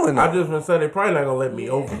they doing. I Though. just been saying they probably not gonna let me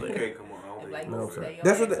over there. Okay, come on. I don't Like, think No, so. sir. stay your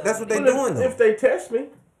That's what ass that's what they open. Well, doing though. if they test me,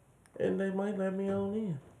 and they might let me on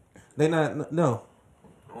in. They not no.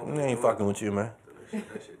 They ain't fucking with you, man.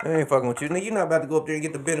 They ain't fucking with you. Nigga, you not about to go up there and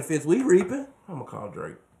get the benefits we reaping. I'm gonna call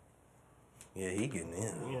Drake. Yeah, he getting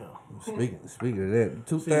in. Yeah. Speaking of that,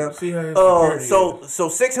 2000. See how his security is. So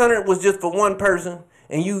 600 was just for one person,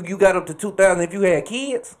 and you got up to 2,000 if you had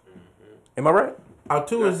kids. Am I right?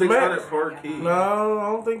 2 is the 600 max. per kid. No,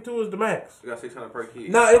 I don't think 2 is the max. You got 600 per kid.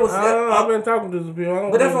 No, it was. I've been talking to some people. I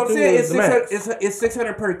don't but that's think what I'm 2 saying. is It's the max. 600. It's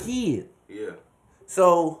 600 per kid. Yeah,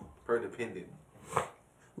 So per dependent.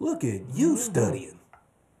 look at you studying.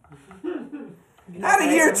 How the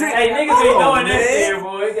year treat? Hey, niggas be Hold on, knowing that man.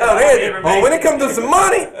 shit, boy. When it comes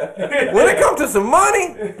to some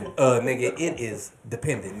money, nigga, it is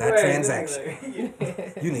dependent, not transaction.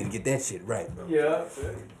 You need to get that shit right, bro. Yeah.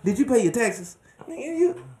 Did you pay your taxes? Nigga,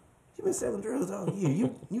 you been selling drugs all year.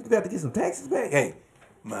 You about to get some taxes back? Hey,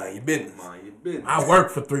 mind your business. Mind your business. I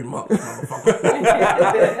worked for 3 months, motherfucker.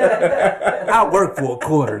 I work for a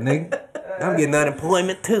quarter, nigga. I'm getting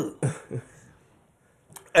unemployment too.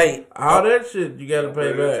 Hey, All that shit you gotta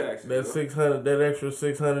pay Pay your back. taxes, That bro. 600, that extra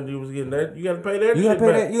 600 you was getting, that you gotta pay that you shit gotta pay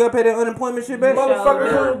back. that. You gotta pay that unemployment shit back.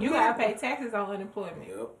 Motherfucker, You gotta pay taxes on unemployment,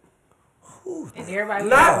 Yep. and everybody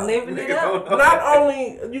Not- living it up. Not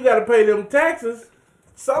only you gotta pay them taxes,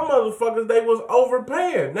 some motherfuckers they was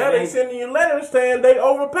overpaying. Now they sending you letters saying they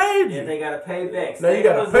overpaid Yeah, you. they gotta pay back. Now you State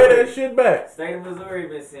gotta of pay Missouri. that shit back. State of Missouri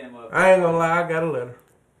been sending up. I ain't gonna lie, I got a letter.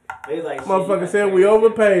 They like, shit, you Motherfucker gotta said pay we that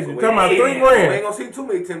overpaid you. So Talking about we- 3 We ain't grand. gonna see too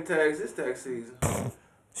many Tim tags this tax season.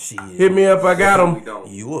 Shit. Hit me up, I got We them. don't.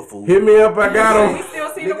 You a fool. Hit me up, I got We them. still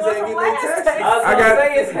see Niggas the one ain't from getting last their time. taxes. I I got-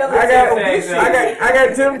 say it's hella I got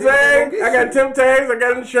tax Tim tags. I got Tim tags. I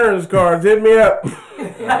got insurance cards. Hit me up.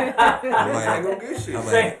 I ain't gonna get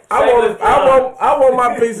shit. I want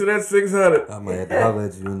my piece of that 600. I might have to holler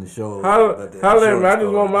at you in the show. Holla about that at me. I insurance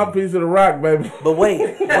just want my card. piece of the rock, baby. But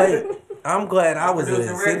wait. I'm glad I was an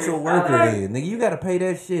Producer essential records. worker then. Nigga, you gotta pay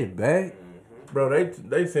that shit back. Bro,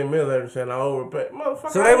 they sent me a letter saying I overpaid.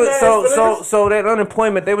 Motherfucker, So I they was ain't asked for this. so that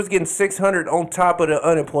unemployment, they was getting 600 on top of the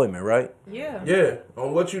unemployment, right? Yeah, Yeah,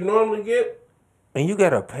 on what you normally get. And you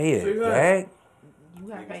gotta pay it 600. back. you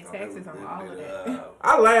gotta pay taxes on all of that.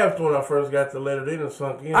 I laughed when I first got the letter. Then it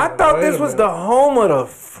sunk in. I Like, thought wait this a was the minute. home of the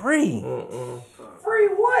free. Free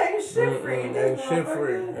what? Ain't shit free. Ain't shit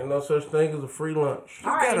free. Ain't no such thing as a free lunch. I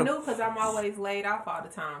already gotta- knew because I'm always laid off all the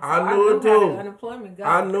time. So I knew it how too. the unemployment goes.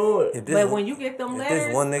 I knew it. If this But one- when you get them if letters,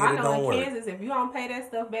 this one nigga I that know don't in work. Kansas, if you don't pay that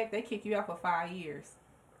stuff back, they kick you out for 5 years.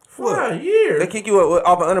 5 years. They kick you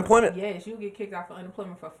off of unemployment? Yes, you get kicked out for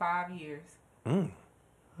unemployment for 5 years. I'm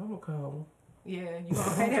gonna call him. Yeah, you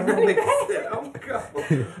gonna pay that money back. I'm God.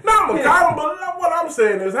 No, I'm gonna call him. But what I'm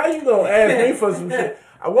saying is, how you gonna ask me for some shit?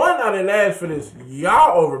 I didn't ask for this.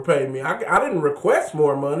 Y'all overpaid me. I didn't request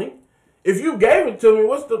more money. If you gave it to me,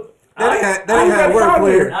 what's the? That ain't I how it ain't work, got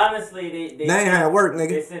player. time Honestly, they That ain't how it work, They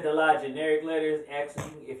nigga. sent a lot of generic letters.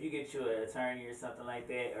 Actually, if you get you an attorney or something like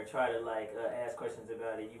that, or try to ask questions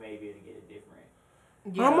about it, you may be able to get it different.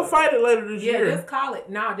 Yeah. I'm gonna fight it later this Yeah, year. just call it.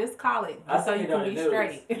 Nah, just call it. I Just so seen you it on can the be news.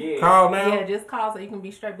 straight. Yeah. Call now. Yeah, just call so you can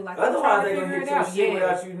be straight. Be like, I'm Otherwise, trying they to gonna figure hit it your out. shit Yeah.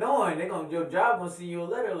 without you knowing. Your job gonna see you a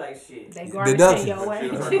letter like shit. They garnishing Deduction. your Shit,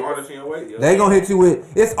 wages. start garnishing your weight. Yeah. They gonna hit you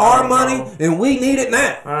with, it's our money and we need it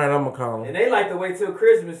now. All right, I'm gonna call him. And they like to wait till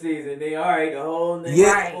Christmas season. Then all right, the whole next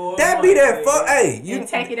Yeah, 4 that be months, that fuck. Hey, you And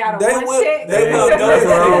take it out of they one will, check. They Yeah. will. That's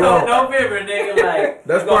what I don't know. November, nigga. Like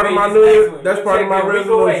That's it's part gonna of be my this new next year. one. That's You part of check my it a week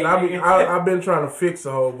resolution. away, I've been trying to fix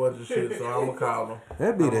a whole bunch of shit, so I'm gonna call them.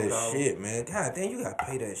 That be I'm that gonna shit, man. God damn, you gotta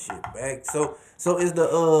pay that shit back. So is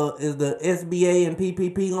the SBA and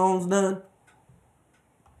PPP loans done?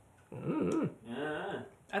 Yeah.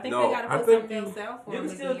 I think No, they gotta I put think something else out for You them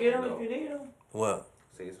can still again. get them if you need them. Well,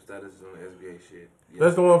 See some status on the SBA shit. Yeah.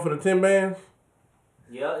 That's the one for the 10 bands.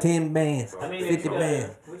 Yeah. 10 bands, I mean, if 50 you got-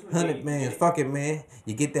 bands, which one 100 you bands. get? Fuck it, man.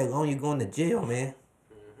 You get that loan, you're going to jail, man.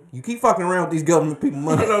 You keep fucking around with these government people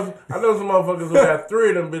money. I know some motherfuckers who got 3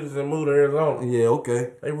 of them bitches and moved to Arizona. Yeah, okay.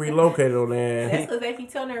 They relocated on their That's ass. because they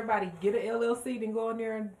keep telling everybody, get an LLC, then go in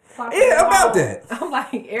there and apply for Yeah, the about loan. that. I'm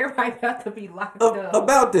like, everybody got to be locked up.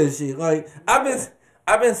 About that shit. Like,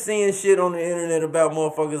 I've been seeing shit on the internet about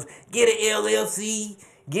motherfuckers. Get an LLC,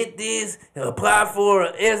 get this, apply for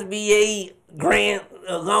an SBA grant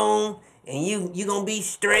loan, and you gonna be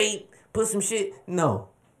straight. Put some shit. No,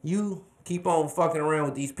 you keep on fucking around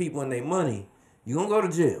with these people and their money. You gonna go to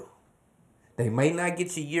jail. They may not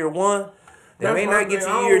get you year 1. They That's may my not get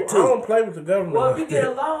thing. you I year don't- 2. I don't play with the government. Well, if you like get a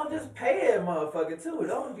that. loan, just pay that motherfucker too.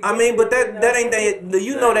 Don't be I mean, but that ain't they.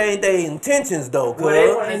 You know that ain't their intentions though. Well, they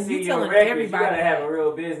Cuz. want to And see you your telling records. everybody You gotta have that. a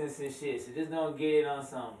real business and shit. So just don't get it on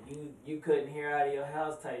something you couldn't hear out of your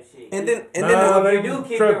house type shit. And then Nah, they, you do was,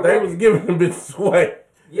 keep trust, your they record. was giving them bitches away.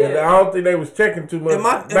 Yeah. And I don't think they was checking too much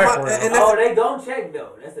background. and Oh, they gon' check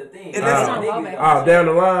though. That's the thing. And that's- They gonna go back. Oh, down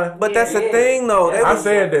the line. But that's the Yeah. thing though. They I was,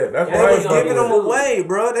 said that. That's Yeah, why they I was was giving them fucking away,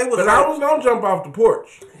 bro. They was Because like, I was gonna jump off the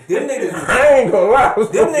porch. them niggas. I ain't gonna lie. I was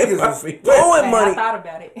Them gonna niggas get my was feet throwing Hey, money. I thought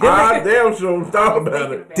about it. I damn sure thought about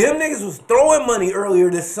Thinking it. about Them it. niggas was throwing money earlier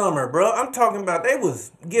this summer, bro. I'm talking about they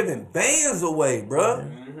was giving bands away, bro.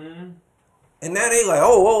 Mm-hmm. And now they like,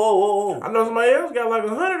 oh. I know somebody else got like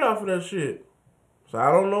 100 off of that shit. So I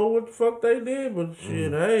don't know what the fuck they did, but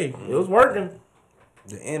shit, hey, it was working.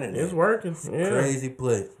 The internet. It's working. Yeah. Crazy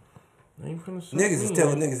place. Ain't finna sue Niggas me, is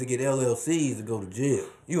telling man. niggas to get LLCs to go to jail.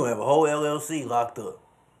 You gonna have a whole LLC locked up.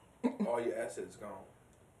 All your assets gone.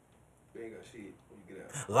 You ain't got shit when you get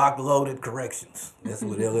out. Locked, loaded, corrections. That's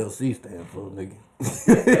what LLC stand for, nigga.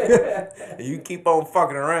 You keep on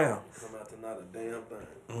fucking around. Come out to not a damn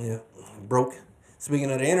thing. Yeah, broke.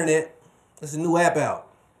 Speaking of the internet, there's a new app out.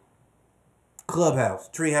 Clubhouse,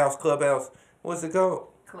 Treehouse Clubhouse. What's it called?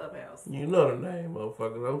 Clubhouse. You know the name,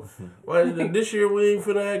 motherfucker. Though. Why this year we ain't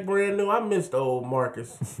finna act brand new? I missed the old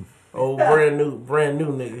Marcus, old brand new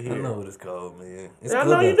nigga I here. know what it's called, man. It's Yeah, I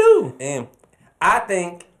know you Clubhouse. do. And I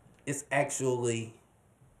think it's actually,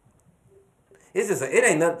 it's just it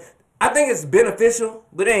ain't nothing. I think it's beneficial,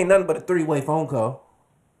 but it ain't nothing but a 3-way phone call.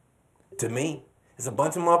 To me, it's a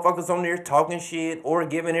bunch of motherfuckers on there talking shit or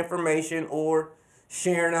giving information or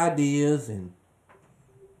sharing ideas and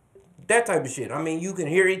that type of shit. I mean, you can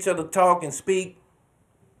hear each other talk and speak,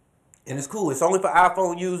 and it's cool. It's only for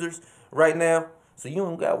iPhone users right now, so you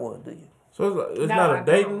don't got one, do you? So it's No, not I a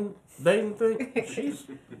dating thing. She's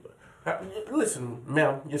listen,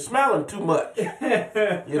 ma'am. You're smiling too much.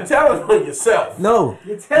 You're telling on yourself. No,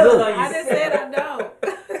 You're telling Look. on I just said I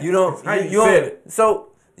don't. you don't. How you don't- said it. So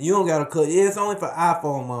you don't gotta cut. It's only for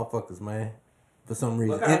iPhone motherfuckers, man. For some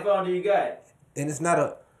reason, What kind of phone do you got? and it's not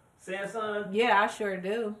a. Samsung? Yeah, I sure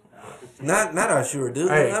do. Not I sure do.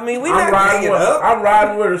 Hey, I mean, we I'm not riding hanging with, up. I'm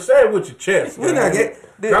riding with her. Say it with your chest. We not get.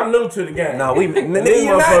 I'm new to the game. No, we. These Nigga,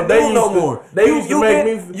 you're motherfuckers, not doing no more. They used to make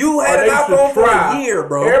me. You or had they an used to iPhone for try. a year,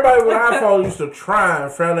 bro. Everybody with iPhone used to try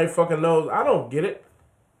and frown their fucking nose. I don't get it.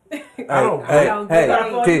 I don't I get don't it. get What kind of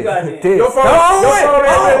phone you got then? Ted. Your phone, Hold your on, phone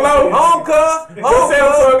wait. ain't been low. Hold on, cuz. Your Hold on,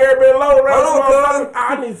 Samsung ain't been low. Right? Hold on, cuz. I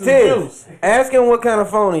need some Ted, juice. ask him what kind of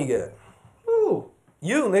phone he got. Ooh.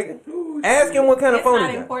 You, nigga. Ask him what kind of It's phone not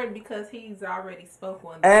he got. important because he's already spoke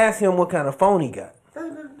one. Ask him what kind of phone he got.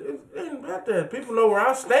 It ain't about that. People know where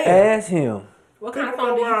I stand. Ask him. What kind of People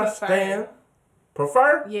phone know do where you I prefer? stand.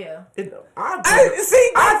 Prefer? Yeah. I take told a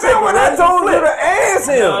when I razor told you flip. to ask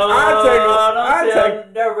him.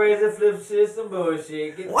 That razor flip shit some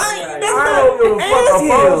bullshit. Get the Why? fuck out That's of I here. don't give a fuck. Ask A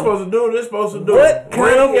phone's him. supposed to do what it's supposed to do. What kind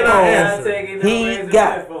Ring of and I phone? I'm answer. taking the He razor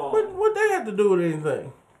got- flip phone. What they have to do with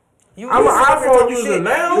anything? You I'm was an sitting up here iPhone talking user shit.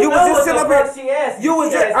 now. You was know just what sitting the up fuck here. she asked You was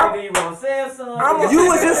She just- asked me, do you want Samsung? I'm You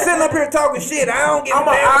was just sitting up here talking shit. I don't give a I'm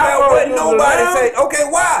an damn about iPhone what user nobody now. say. Okay,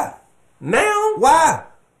 why? Now? Why?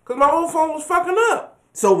 Because my old phone was fucking up.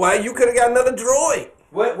 So why you could have got another droid?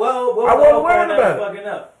 What I was wasn't the worried phone that about was it. fucking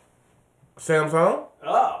up? Samsung.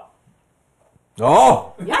 Oh.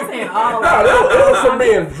 Oh, Y'all saying all No, it was from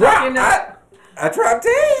being fucking dropped. up. I tried to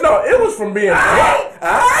tell you. No, it was from being dropped.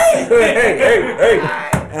 Alright. Hey.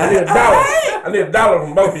 I need $1. I need $1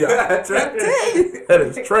 from both of y'all. I tried to tell you. That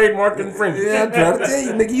is trademark infringement. Yeah, I'm trying to tell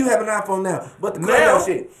you, nigga, you have an iPhone now. But the Now? Clubhouse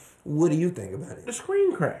shit, what do you think about The it?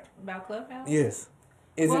 screen crack. About Clubhouse? Yes.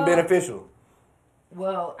 Is Well- it beneficial?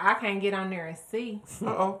 Well, I can't get on there and see.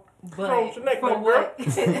 Uh-oh. But your neck, from girl? what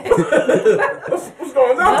What's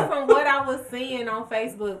going but on? from what I was seeing on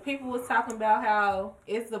Facebook, people was talking about how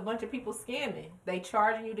it's a bunch of people scamming. They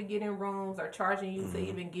charging you to get in rooms or charging you to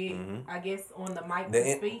even get, I guess, on the mic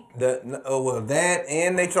to speak. That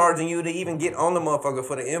and they charging you to even get on the motherfucker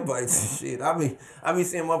for the invites and shit. I be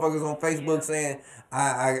seeing motherfuckers on Facebook saying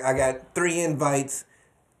I got 3 invites.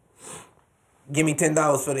 Give me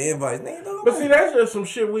 $10 for the invites. Nigga, don't But see, that's just some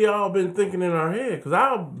shit we all been thinking in our head. Because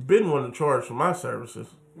I've been wanting to charge for my services.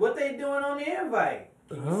 What they doing on the invite?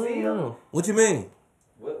 Can I you don't see them? know. What you mean?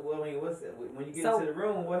 What's that? When you get So- into the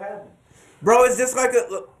room, what happened? Bro, it's just like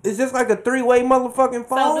a 3-way motherfucking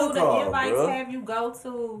phone So do the call, invites bro. have you go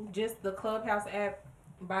to just the Clubhouse app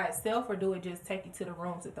by itself, or do it just take you to the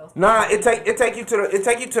rooms at those? Nah, it take you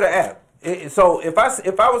to the app. So if I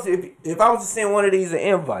was to send one of these an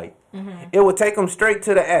invite, it would take them straight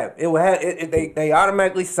to the app. It would have they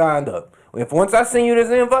automatically signed up. If once I send you this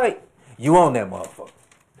invite, you own that motherfucker,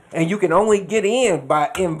 and you can only get in by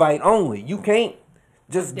invite only. You can't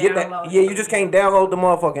just get that. Download Yeah, it. you just can't download the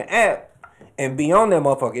motherfucking app and be on that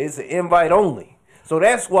motherfucker. It's an invite only. So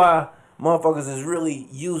that's why motherfuckers is really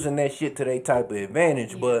using that shit to their type of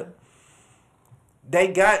advantage, but. They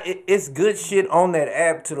got it's good shit on that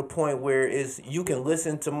app to the point where you can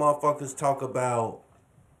listen to motherfuckers talk about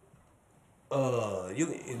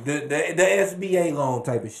the SBA loan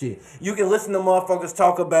type of shit. You can listen to motherfuckers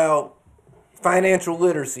talk about financial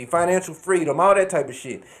literacy, financial freedom, all that type of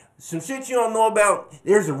shit. Some shit you don't know about,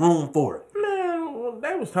 there's a room for it. Man, well,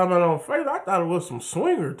 they was talking about on Facebook. I thought it was some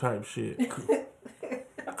swinger type shit.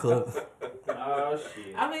 Club. Oh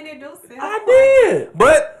shit. I mean, it do sound. I did.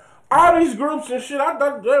 But All these groups and shit, I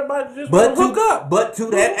thought everybody just wanna hook up. But to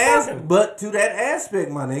that aspect,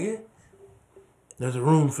 my nigga, There's a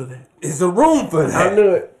room for that. it's a room for I that.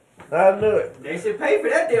 knew it. They should pay for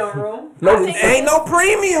that damn room. Ain't no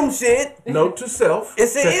premium shit. Note to self.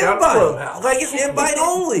 It's an check out invite. Clubhouse. Like it's invite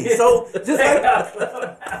only. So just like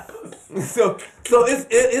so it's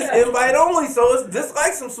invite only. So it's just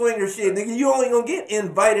like some swinger shit, nigga. You only gonna get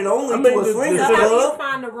invited only I mean, to a the- swinger So how do you club.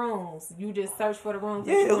 find the rooms? You just search for the rooms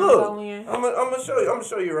that Yeah, you want to look. go in? I'm gonna show you. I'm gonna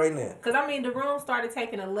show you right now. Because, I mean, the room started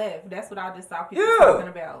taking a left. That's what I just saw people Yeah. talking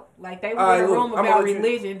about. Like, they were All in a right, look, room I'ma about let you-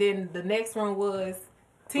 religion. Then the next room was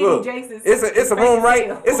T.D. Look, Jason's. it's a room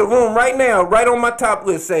right now, right on my top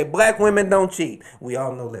list. Say black women don't cheat. We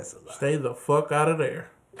all know that's a lie. Stay the fuck out of there.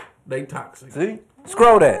 They toxic. See,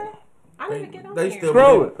 scroll that. I need to get on They there. still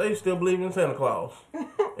Scroll believe, they still believe in Santa Claus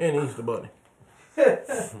and Easter Bunny.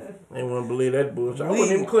 They wouldn't believe that bullshit. I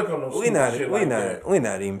wouldn't even click on no We stupid not shit we like not that. we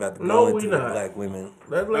not even about to No, go we into the not. black women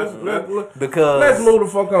Let's because move the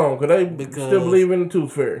fuck on, cause they Because- still believe in the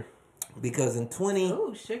tooth fairy. because in 20.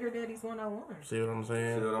 Ooh, Sugar Daddy's 101. See what I'm See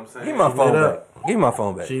saying? what I'm saying? Give me my She phone lit back. up. Give me my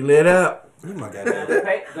phone back. She lit up. Give me my Gonna goddamn.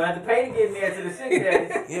 have to pay to get in there to the sugar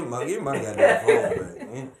daddy. Give me my goddamn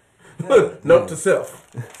phone back. Look, note to self.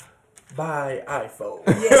 Buy iPhone.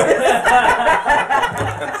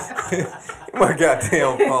 Give my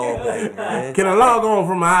goddamn phone back, man. Can I log on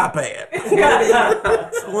from my iPad?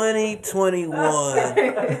 2021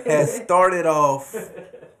 has started off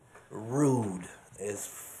rude as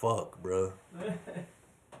fuck, bro.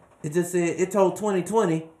 It just said, it told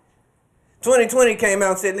 2020. 2020 came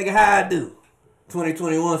out and said, nigga, how I do?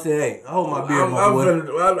 2021 said, hey, hold my beer, my boy.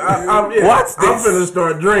 I'm Watch this. I'm finna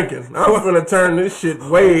start drinking. I'm finna turn this shit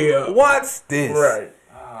way up. Watch this. Right.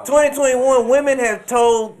 2021 women have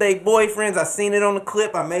told their boyfriends, I seen it on the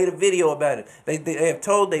clip, I made a video about it. They have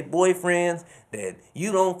told their boyfriends that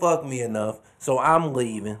you don't fuck me enough, so I'm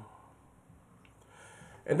leaving.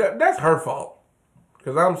 And that's her fault.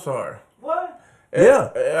 Because I'm sorry. What? Yeah.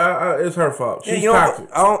 It's her fault. Yeah, She's you toxic.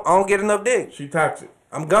 I don't get enough dick. She toxic.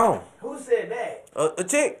 I'm gone. Who said that? A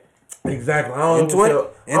chick. Exactly. I don't In even 20 tell,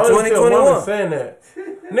 in I don't even tell 2021. women saying that.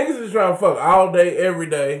 Niggas is trying to fuck all day, every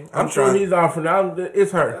day. I'm sure trying. he's offering.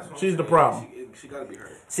 It's her. That's what I'm She's the saying. problem. She gotta be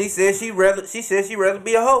hurt. She said she'd rather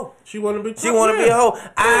be a hoe. She want to be. She want to be a hoe.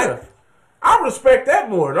 I respect that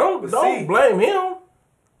more. Don't see- blame him.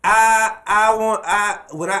 I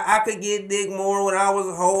could get dick more when I was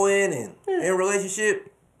hoeing and in a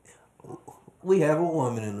relationship. we have a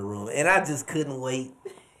woman in the room, and I just couldn't wait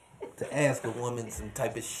to ask a woman some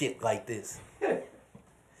type of shit like this.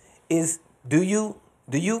 Do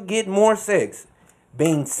you get more sex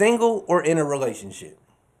being single or in a relationship?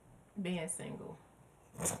 Being single.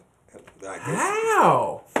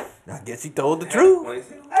 How? I guess he told the truth.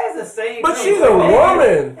 That's the same But thing she's for a men.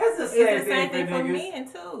 woman. That's the It's same the same thing for niggas.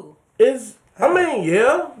 men too.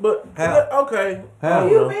 Yeah, but How? okay. How? I don't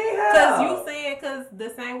You know. mean Cause how? you saying, cause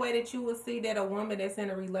the same way that you would see that a woman that's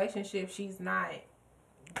in a relationship, she's not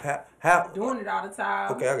How? doing it all the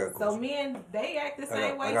time. Okay, I got a So question. men, they act the I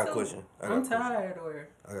same got way a too. question. I'm tired, or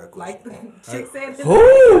I got a question. like the chick said.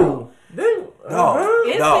 Who? No.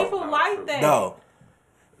 It's No. people like that. No.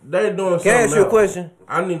 They're doing something Can I ask you a else. question?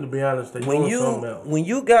 I need to be honest. They're doing something else. When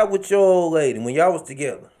you got with your old lady, when y'all was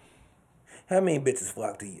together, how many bitches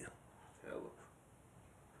flocked to you?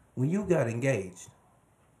 When you got engaged.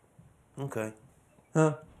 Okay.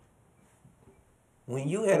 Huh? When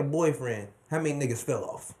you had a boyfriend, how many niggas fell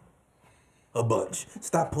off? A bunch.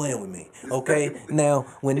 Stop playing with me. Okay? Now,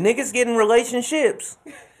 when niggas get in relationships,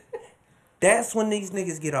 that's when these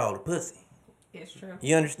niggas get all the pussy. It's true.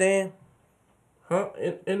 You understand? Huh?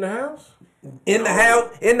 In the house? In the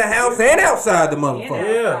house and outside the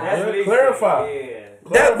motherfucker. Yeah. what he Clarify. said, yeah.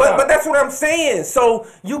 But that's what I'm saying. So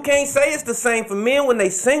you can't say it's the same for men when they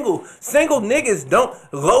single. Single niggas don't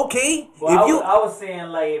low key. Well, If I was saying,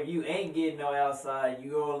 like, if you ain't getting no outside,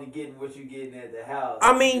 you only getting what you getting at the house.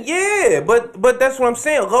 I mean, yeah, but that's what I'm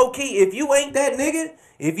saying. Low key, if you ain't that nigga,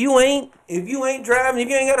 if you ain't driving, if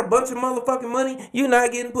you ain't got a bunch of motherfucking money, you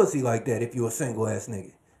not getting pussy like that if you a single ass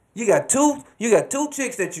nigga. You got two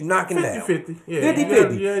chicks that you knocking 50-50. down. Yeah.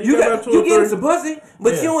 50-50. Yeah, you about two you or getting three. some pussy,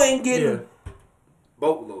 but Yeah. you ain't getting Yeah.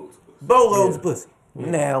 Boatloads. boatloads of pussy.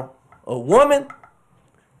 Now, a woman,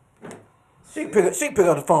 she pick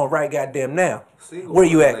up the phone right goddamn now. Single Where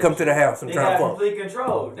you at? Come to the house. I'm They trying got to fuck. complete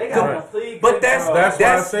control. They got complete But control. That's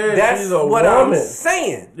why I said that's she's a what woman. I'm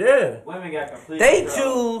saying. Yeah. Women got complete They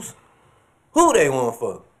control. choose who they want to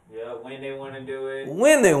fuck, Yeah, when they want to do it.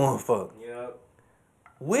 when they want to fuck. Yep.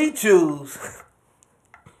 We choose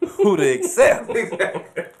who to accept. You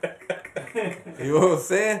know what I'm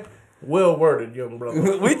saying? Well worded, young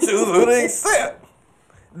brother. We choose who to accept.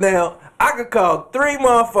 Now, I could call 3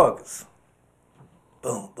 motherfuckers.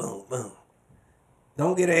 Boom, boom, boom.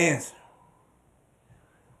 Don't get an answer.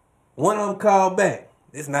 One of them called back.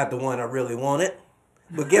 It's not the one I really wanted.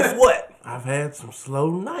 But guess what? I've had some slow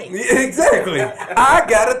nights. Yeah, exactly. I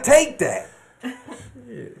gotta take that.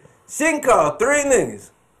 She can call 3 niggas.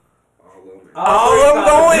 All of them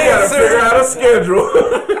gonna You gotta figure out a answer. schedule.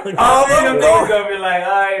 All of them Niggas gonna gonna be like,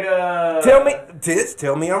 alright,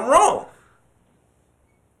 tell me I'm wrong.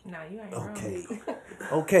 No, you ain't Okay. wrong.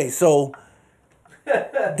 Okay, so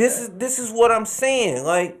this is what I'm saying.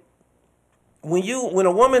 Like when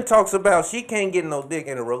a woman talks about she can't get no dick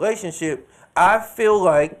in a relationship, I feel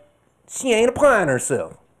like she ain't applying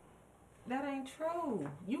herself. That ain't true.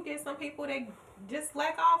 You get some people that just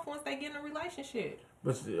slack off once they get in a relationship.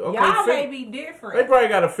 But okay, Y'all may be different. They probably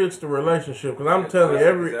gotta fix the relationship because I'm telling you,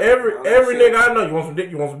 every Exactly. nigga I know, you want some dick,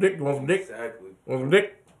 you want some dick, you want some dick, Exactly. you want some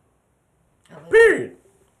dick. Period.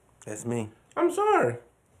 That's me. I'm sorry.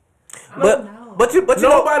 But no. but you know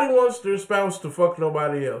Nobody wants their spouse to fuck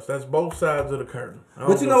nobody else. That's both sides of the curtain. I don't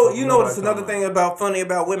But give a fuck you know what what's nobody another talking thing about funny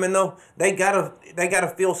about women though? They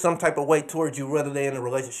gotta feel some type of way towards you whether they're in a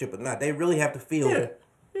relationship or not. They really have to feel about.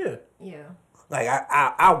 Yeah. Yeah. like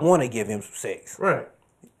I want to give him some sex Right.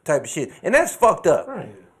 type of shit, and that's fucked up.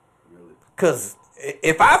 Right. Cause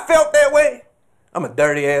if I felt that way, I'm a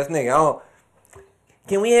dirty ass nigga.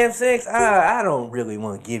 Can we have sex? I don't really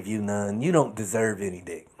want to give you none. You don't deserve any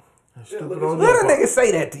dick. That's stupid look on at Let your a part. nigga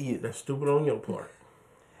say that to you. That's stupid on your part.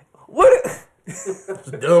 What?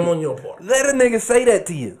 That's dumb on your part. Let a nigga say that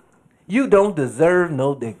to you. You don't deserve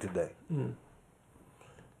no dick today.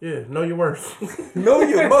 Yeah, know your worth. Know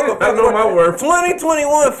your motherfucker. I know my worth.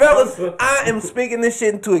 2021, fellas. I am speaking this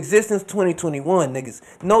shit into existence. 2021, niggas.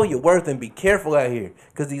 Know your worth and be careful out here,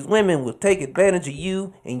 cause these women will take advantage of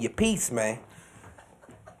you and your peace, man.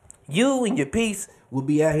 You and your peace will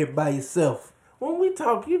be out here by yourself. When we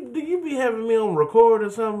talk, do you be having me on record or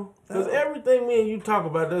something? Because everything me and you talk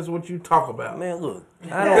about, that's what you talk about. Man, look,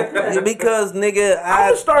 I don't because nigga, I'm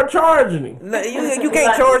gonna start charging him. you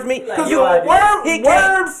can't charge me. Like You word-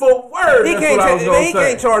 Word for word. He That's can't what I was gonna he say.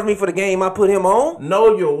 can't charge me for the game I put him on.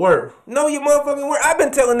 Know your worth. Know your motherfucking worth. I've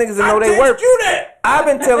been telling niggas to know I they text worth. you that.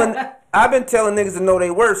 I've been telling niggas to know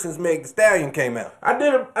they worth since Meg Thee Stallion came out. I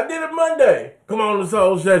did it Monday. Come on this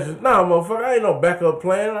whole session. Nah, motherfucker, I ain't no backup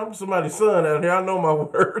plan. I'm somebody's son out here. I know my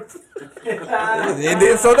worth. And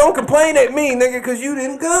then, so don't complain at me, nigga, cause you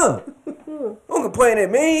didn't come. Don't complain at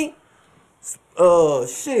me.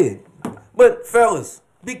 Shit. But fellas,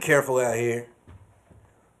 be careful out here.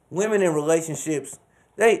 Women in relationships,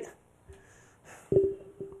 they.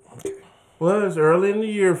 Well, it's early in the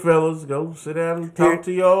year, fellas. Go sit down and talk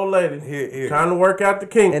to your old lady. Here. Trying to work out the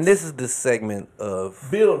kinks. And this is the segment of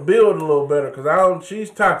build a little better, because she's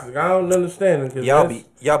toxic. I don't understand it.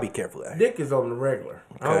 y'all be careful out here. Dick is on the regular.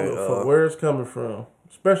 I don't Okay, know where it's coming from,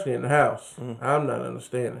 especially in the house. I'm not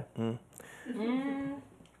understanding.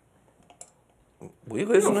 We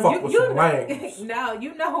listening. Fuck with some lames. No,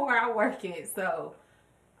 you know where I work at, so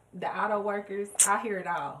the auto workers, I hear it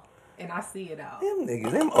all and I see it all.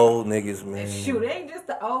 Them old niggas, man. Shoot, it ain't just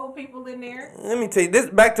the old people in there. Let me tell you this.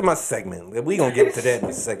 Back to my segment. We gonna get to that in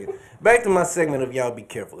a second. Back to my segment of y'all be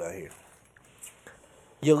careful out here.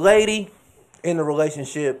 Your lady in the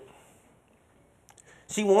relationship,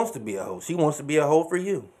 she wants to be a hoe. She wants to be a hoe for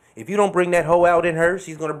you. If you don't bring that hoe out in her,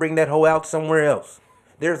 she's gonna bring that hoe out somewhere else.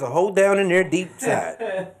 There's a hoe down in there deep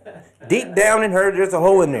side. Deep down in her, there's a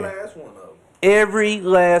hoe in there. Last one of them. Every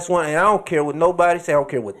last one. And I don't care what nobody say. I don't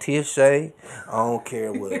care what Tish say. I don't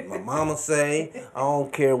care what my mama say. I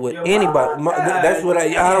don't care what anybody. That's what I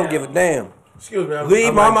don't give a damn. Excuse me.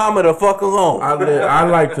 Leave my mama the fuck alone. I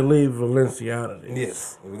like to leave Valencia out of this.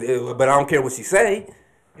 Yes. But I don't care what she say.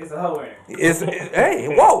 It's a hoe in there. Hey,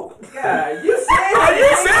 whoa. God, you said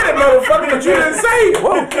You said it, motherfucker, but you didn't say it.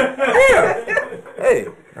 Whoa. Yeah. Hey.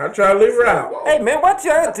 I try to leave her out. Hey, man, watch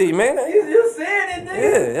your auntie, man. You said it,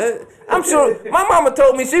 nigga. Yeah, I'm sure my mama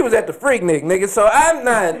told me she was at the Freaknik, nigga. So I'm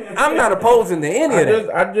not opposing to any of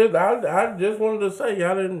that. I just wanted to say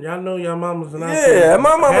y'all know y'all mamas and I Yeah,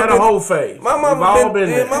 my mama had a whole phase. My We've all mama been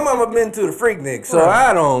there. my mama been to the Freaknik, so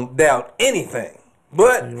I don't doubt anything.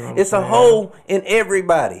 But it's a hole in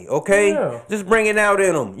everybody, okay? Yeah. Just bring it out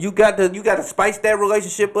in them. You got to spice that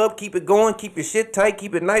relationship up, keep it going, keep your shit tight,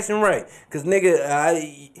 keep it nice and right. Cause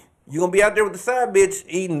nigga, you gonna be out there with the side bitch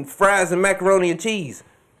eating fries and macaroni and cheese,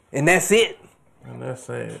 and that's it. And that's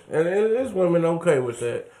sad. And there's women okay with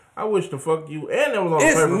that. I wish the fuck you and them was on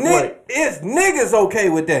the paper plate. It's niggas okay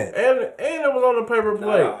with that. And it was on the paper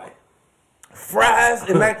plate. Fries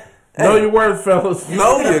and mac. Know your worth, fellas.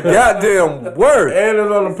 Know your goddamn word. And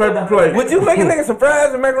it's on the paper plate. Would you make a nigga some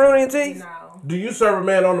fries and macaroni and cheese? No, Do you serve a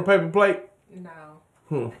man on the paper plate?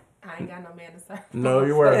 no. I ain't got no man to serve. No,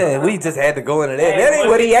 your worth. Yeah, we just had to go into that. That ain't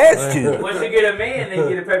what he asked you. Once you get a man, they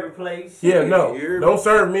get a paper plate. Yeah, no. Don't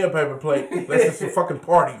serve me a paper plate. That's just a fucking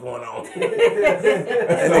party going on. That's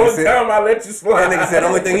the only time I let you slide. That nigga said the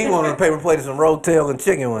only thing he wanted on the paper plate is some rotel and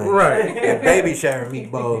chicken wings. Right. And baby shower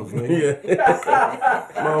meatballs, nigga. Yeah.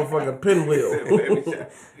 Motherfucking pinwheel.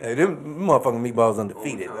 Hey, them motherfucking meatballs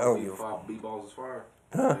undefeated. I don't give a fuck. B-balls is fire.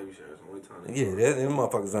 Baby showers, the only time. Yeah, them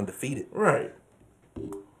motherfuckers undefeated. Right.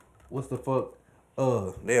 What's the fuck?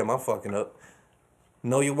 Damn, I'm fucking up.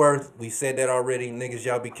 Know your worth. We said that already. Niggas,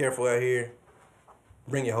 y'all be careful out here.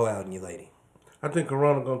 Bring your hoe out and your lady. I think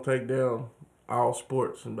Corona gonna take down all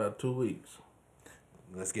sports in about 2 weeks.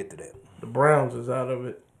 Let's get to that. The Browns is out of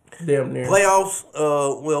it. Damn near. Playoffs,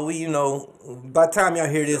 by the time y'all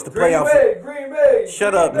hear this, the playoffs. Green Bay.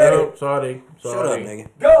 Shut up, No, nigga. sorry. Shut up, nigga.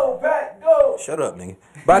 Go, Pat, go. Shut up, nigga.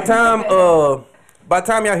 By the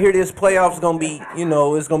time y'all hear this, playoffs gonna be,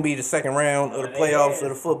 it's gonna be the second round of the playoffs of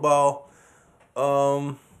the football.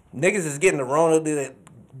 Niggas is getting the Rona. The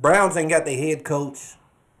Browns ain't got their head coach.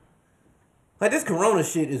 Like, this Corona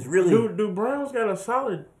shit is really. Do Browns got a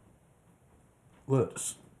solid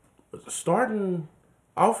What? starting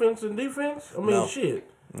offense and defense? I mean, No. shit.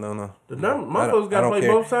 No. The I motherfuckers got to don't play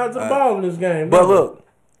care. both sides of the ball in this game. But don't they? look,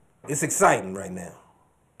 it's exciting right now.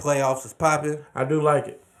 Playoffs is popping. I do like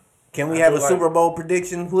it. Can we I have do a like Super it. Bowl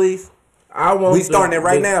prediction, please? I want We starting it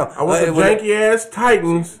right now. I want the with- janky ass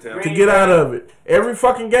Titans to get out of it. Every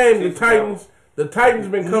fucking game, the Titans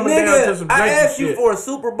been coming down to some Nigga, I janky asked shit. you for a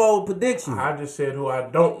Super Bowl prediction. I just said who I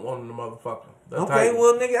don't want in the motherfucker. The Okay, Titans.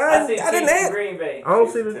 well, nigga, I see I didn't Chiefs and ask. Green Bay. I don't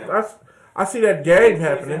see I see that game Chiefs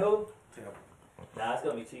happening. and who? Nah, it's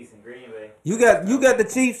gonna be Chiefs and Green Bay. You got the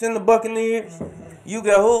Chiefs and the Buccaneers. You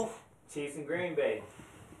got who? Chiefs and Green Bay.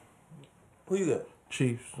 Who you got?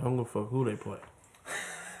 Chiefs. I'm gonna fuck who they play.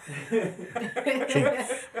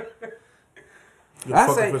 Chiefs. You I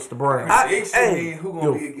fuck say- if it's the Browns. Hey, who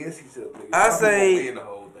gonna be against each other? Nigga? I Who say- gonna win the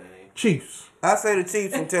whole thing. Chiefs. I say the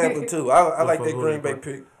Chiefs and Tampa too. I like fuck that who Green they Bay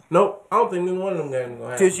play. pick. Nope. I don't think neither one of them games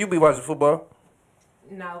gonna happen. Tish, you be watching football?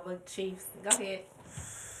 No, but Chiefs. Go ahead.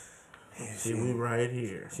 See, we right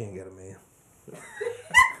here. She ain't got a man.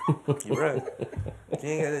 You right. She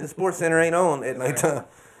ain't got the Sports Center ain't on at nighttime.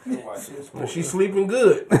 But she's sleeping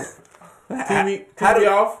good. TV How do-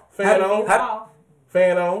 off, fan on, how-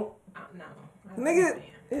 fan on. No. Nigga,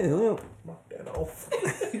 yeah, well, No.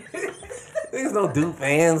 Niggas don't do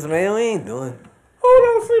fans, man. We ain't doing. Who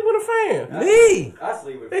don't sleep with a fan? Me. I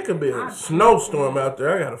sleep with It could be a snowstorm out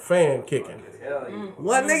there. I got a fan kicking. Hell yeah.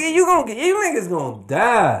 What nigga you gonna get? You niggas gonna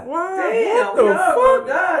die. Why? Damn, What we the all fuck?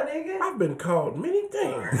 gonna die, nigga. I've been called many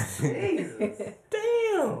things. Jesus.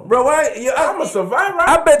 Damn. Bro, why? I'm a survivor.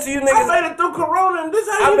 I bet you I niggas. made it through Corona, and this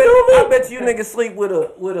how I you bet, do me? I bet you niggas sleep with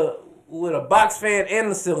a box fan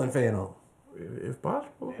and the ceiling fan on. If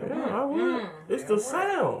possible, yeah, I would. It's the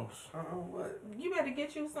sounds. You better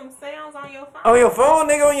get you some sounds on your phone. On your phone,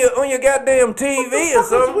 nigga, on your goddamn TV or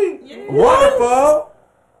something. Yeah. Waterfall.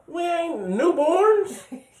 We ain't newborns.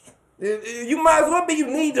 You might as well be. You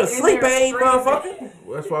need your sleep there aid, screaming. motherfucker.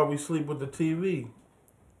 That's why we sleep with the TV.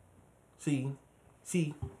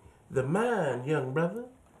 See, the mind, young brother.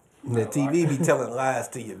 The TV be telling lies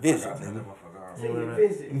to your vision, nigga. See you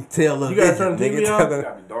visit. You tell the You gotta vision, turn the TV nigga. on? It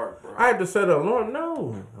gotta be dark, bro. I had to set an alarm.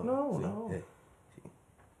 No.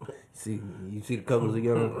 Hey, see, you see the colors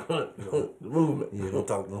together. Movement. Yeah, don't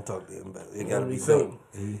talk to him about it. It Let gotta me be see.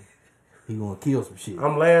 seen. He gonna kill some shit.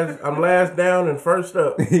 I'm last down and first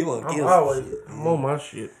up. He gonna I'm kill always some shit. I'm on my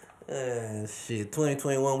shit. Shit,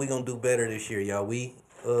 2021, we gonna do better this year, y'all.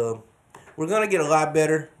 We're gonna get a lot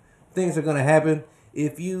better. Things are gonna happen.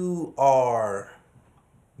 If you are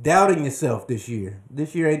doubting yourself this year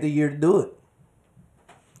ain't the year to do it.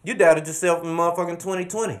 You doubted yourself in motherfucking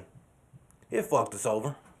 2020. It fucked us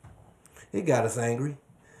over. It got us angry.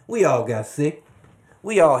 We all got sick.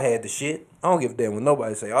 We all had the shit. I don't give a damn when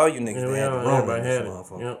nobody say, all you niggas Yeah, had we the all Rona in everybody this had it.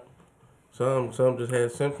 motherfucker. Yep. Some just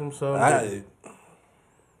had symptoms. Some didn't.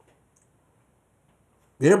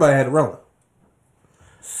 Everybody had the Rona.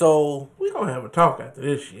 So We gonna have a talk after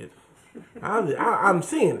this shit. I'm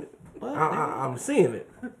seeing it. I'm seeing it.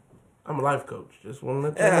 I'm a life coach. Just want to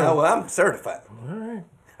let you yeah, know. well, I'm certified. All right.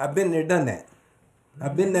 I've been there, done that.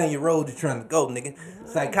 I've been down your road you're trying to go, nigga.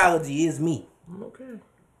 Psychology is me. I'm okay.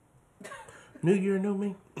 New year, new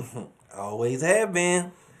me. Always have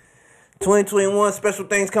been. 2021, special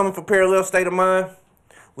things coming for Parallel State of Mind.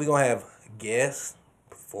 We're going to have guests,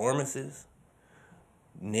 performances,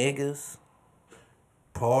 niggas,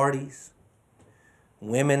 parties,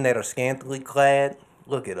 women that are scantily clad.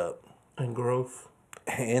 Look it up. And growth.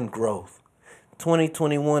 And growth.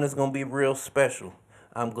 2021 is going to be real special.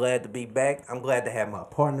 I'm glad to be back. I'm glad to have my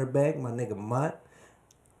partner back, my nigga Mott.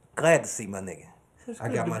 Glad to see my nigga. I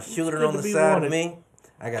got my shooter on the side of me.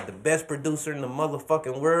 I got the best producer in the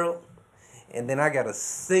motherfucking world. And then I got a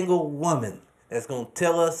single woman that's going to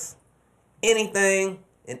tell us anything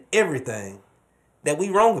and everything that we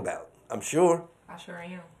wrong about. I'm sure. I sure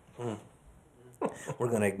am. We're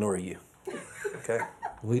going to ignore you. Okay?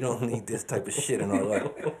 We don't need this type of shit in our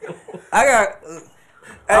life.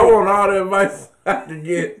 I want all the advice I can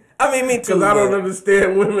get. I mean, me too. Because I don't but-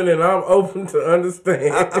 understand women, and I'm open to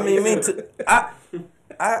understand. I mean, me too. I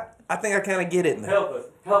think I kind of get it now.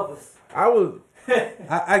 Help us.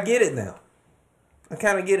 I get it now. I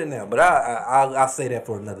kind of get it now, but I'll say that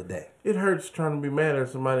for another day. It hurts trying to be mad at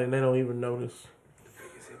somebody and they don't even notice.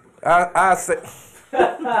 I say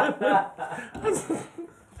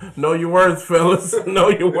Know your worth, fellas. Know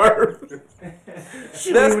your worth.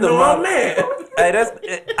 She That's don't even the know motto. I'm mad.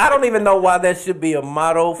 hey, I don't even know why that should be a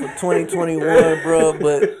motto for 2021, bro.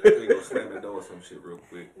 But We gonna slam the door or some shit real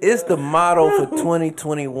quick. it's the motto for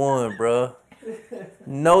 2021, bro.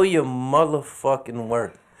 Know your motherfucking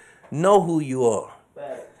worth. Know who you are.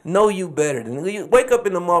 Know you better than you. Wake up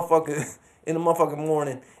in the motherfucking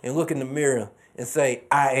morning and look in the mirror and say,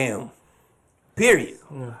 I am. Period.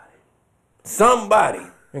 Somebody.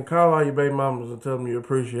 And call all your baby mamas and tell them you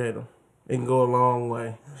appreciate them. It can go a long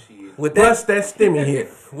way. With Plus that stimmy hit.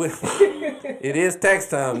 It is tax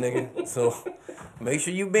time, nigga. So make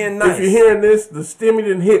sure you being nice. If you're hearing this, the stimmy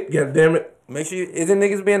didn't hit, goddammit. Make sure isn't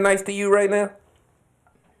niggas being nice to you right now?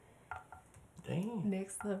 Damn.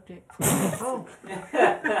 Next subject. Oh.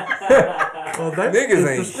 Well, that's Niggas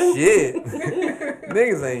ain't interesting. shit.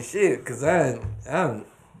 Niggas ain't shit. Cause I'm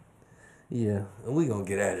yeah, and we gonna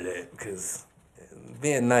get out of that. Cause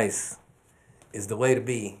being nice is the way to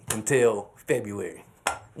be until February.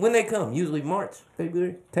 When they come, usually March,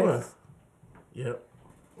 February, Texas. Yep.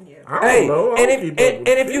 Yeah. I don't Hey, know. and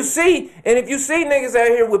if you see niggas out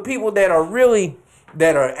here with people that are really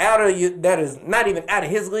that are out of you, that is not even out of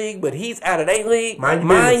his league, but he's out of their league. Mind your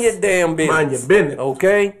Mind business. your damn business. Mind your business.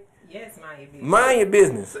 Okay, Yes, my business. mind your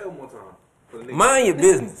business. Say it one more time. For the niggas. Mind your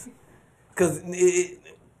business. Cause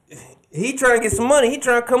he trying to get some money. He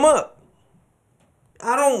trying to come up.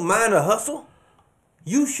 I don't mind a hustle.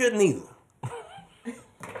 You shouldn't either.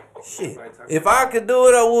 Shit. If I could do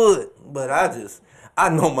it, I would. But I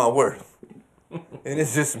know my worth. And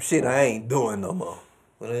it's just some shit I ain't doing no more.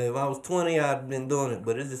 But if I was 20, I'd been doing it.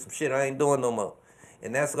 But it's just some shit I ain't doing no more.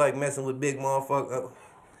 And that's like messing with big motherfucker.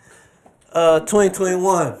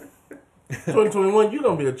 2021. 2021, you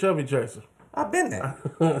gonna be a chubby chaser. I've been there.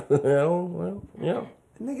 Well, yeah.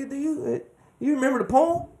 Nigga, do you remember the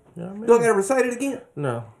poem? Yeah, I mean, Do I gotta recite it again?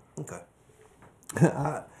 no. Okay.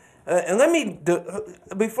 And let me,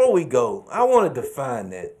 before we go, I want to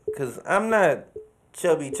define that. Because I'm not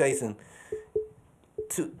chubby chasing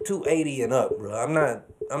 280 and up, bro. I'm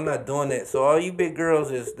not doing that. So all you big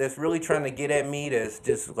girls that's really trying to get at me, that's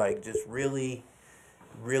just really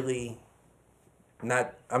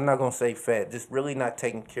not, I'm not gonna say fat, just really not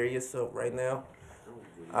taking care of yourself right now.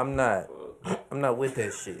 I'm not with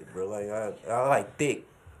that shit, bro. Like I like thick.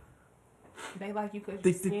 They like you because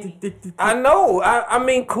you're skinny. I know. I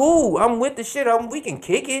mean, cool. I'm with the shit. We can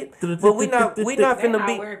kick it, but we not They finna not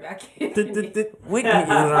be. worried about kids. We can.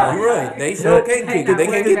 You're right. They sure can't kick it. They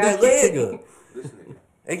can't get that leg up. Listen,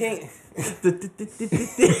 They can't.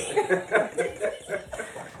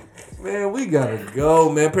 Man, we gotta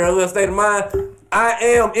go, man. Parallel State of Mind. I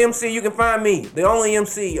am MC. You can find me, the only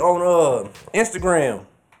MC, on Instagram,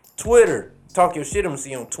 Twitter. Talk Your Shit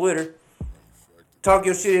MC on Twitter. Talk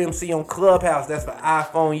Your Shit MC on Clubhouse. That's for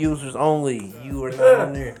iPhone users only. You are not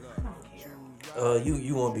on there.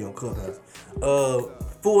 You want to be on Clubhouse.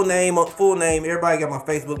 Full name. Everybody got my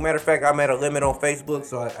Facebook. Matter of fact, I'm at a limit on Facebook,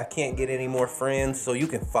 so I can't get any more friends. So you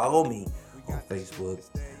can follow me on Facebook.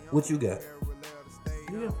 What you got?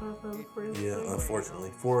 You got 5,000 friends? Yeah,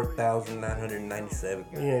 unfortunately, 4,997.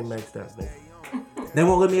 You ain't maxed out, nigga. They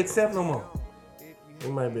won't let me accept no more. It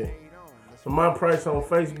might be. So my price on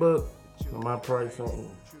Facebook, and my price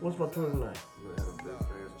on, what's my Twitter name?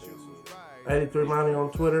 83 Money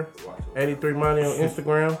on Twitter, 83 Money on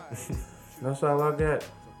Instagram. That's all I got.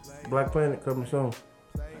 Black Planet coming soon.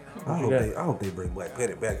 I hope they bring Black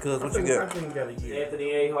Planet back. Cuz, what you I got? think you got a year. Anthony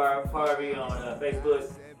A. Harvey on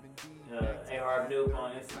Facebook. A. Harvey Noob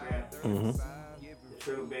on Instagram. Mm-hmm. The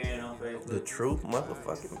True Band on Facebook. The truth,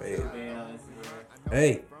 motherfucking True band. Band on Instagram.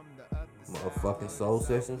 Hey, motherfucking Soul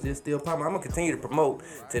Sessions is still popping. I'm gonna continue to promote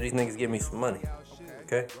till these niggas give me some money.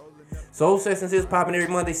 Okay? Soul Sessions is popping every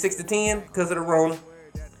Monday, 6 to 10, because of the Rona.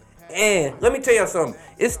 And let me tell y'all something.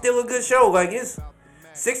 It's still a good show. Like, it's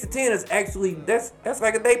 6 to 10 is actually, that's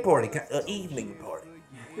like a day party, an evening party.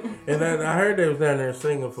 And I heard they was down there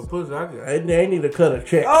singing for pussy. They need to cut a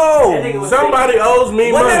check. Oh! Somebody owes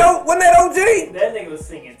me money. Wasn't that OG? That nigga was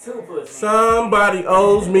singing two pussy. Somebody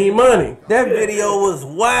owes me money. That video was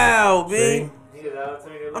wild, See? man.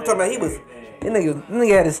 I'm talking about that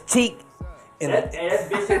nigga had his cheek. And That's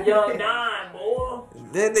Bishop Young Don, boy.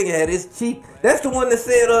 that nigga had his cheek. That's the one that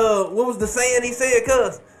said, what was the saying he said,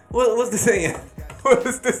 cuz? What's the saying?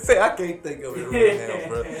 What's the saying? I can't think of it right now,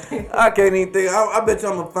 bro. I can't even think. I bet you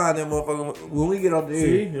I'm gonna find that motherfucker when we get off the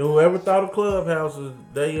See, air. whoever thought of Clubhouses,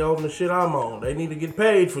 they own the shit I'm on. They need to get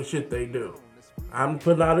paid for shit they do. I'm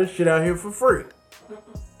putting all this shit out here for free.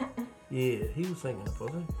 Yeah, he was singing the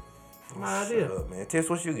pussy. My idea. Shut up, man. Tess,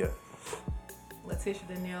 what you got? Letitia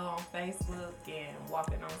Danielle on Facebook and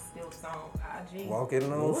Walking on Stilts on IG.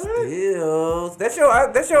 Walking on stills. That's your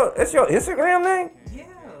Instagram name? Yeah.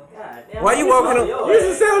 God damn, Why you walking on? You used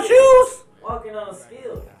to sell shoes? Walking on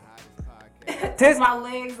skill. Tess, My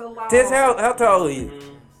legs are long. Tess, how tall are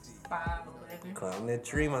you? 5'11". Climbing that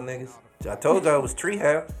tree, my niggas. I told y'all it was tree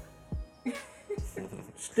house.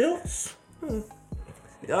 Stilts?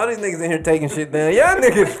 Y'all these niggas in here taking shit down. Y'all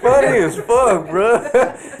niggas funny as fuck, bro.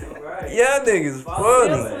 Right. Y'all niggas Stilts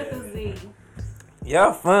funny. with a Z.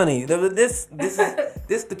 Y'all funny. This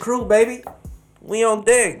the crew, baby. We on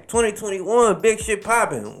deck. 2021, big shit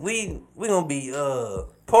popping. We gonna be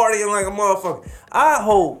partying like a motherfucker. I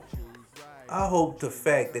hope the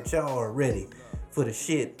fact that y'all are ready for the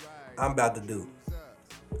shit I'm about to do.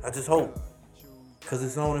 I just hope. Cause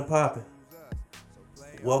it's on and popping.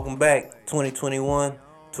 Welcome back, 2021.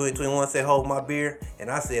 2021 said hold my beer, and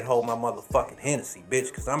I said hold my motherfucking Hennessy,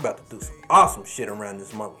 bitch, cause I'm about to do some awesome shit around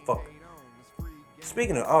this motherfucker.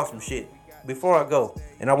 Speaking of awesome shit, before I go,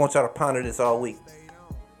 and I want y'all to ponder this all week.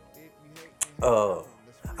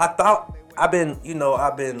 I've been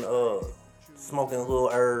smoking a little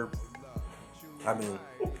herb. I've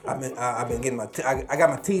been getting I got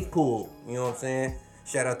my teeth pulled, you know what I'm saying?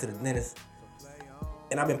 Shout out to the dentist.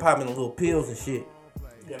 And I've been popping the little pills and shit.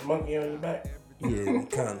 You got a monkey on your back? Yeah,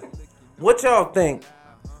 kind of. What y'all think,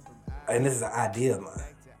 and this is an idea of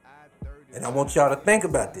mine, and I want y'all to think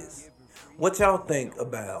about this. What y'all think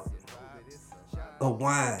about a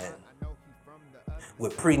wine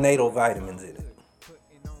with prenatal vitamins in it?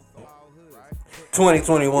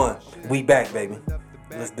 2021, we back, baby.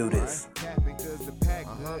 Let's do this. Capping cause the pack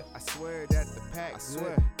good. I swear that the pack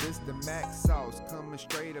good. This the Mac sauce coming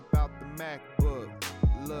straight about the MacBook.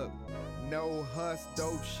 Look, no huss,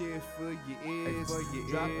 dope shit for your ears.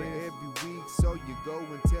 Dropping every week so you go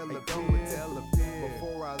and tell a peer.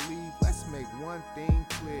 Before I leave, let's make one thing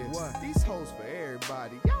clear. What? These hoes for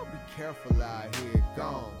everybody. Y'all be careful out here.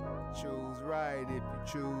 Gone. Choose right if you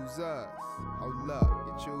choose us. Hold up,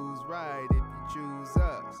 you choose right if you choose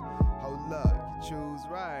us. Hold up, you choose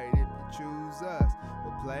right if you choose us.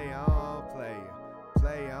 But play on, player.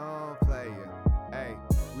 Play on, player. Hey,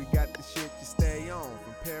 we got the shit to stay on,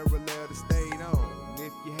 from parallel to state on.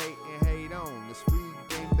 If you hate and hate on, this free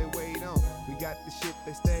game they wait on. We got the shit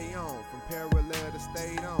they stay on, from parallel to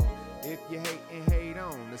state on. If you hate and hate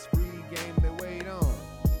on, this free game they wait on.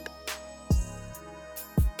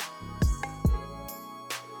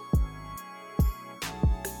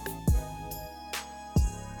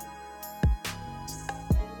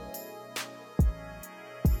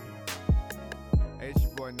 Hey, it's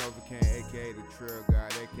your boy Novocaine, aka the Trill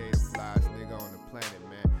God, aka the flyest nigga on the planet,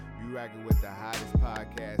 man. You rockin' with the hottest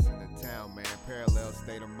podcast in the town, man. Parallel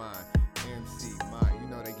State of Mind, MC, you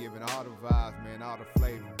know they giving all the vibes, man, all the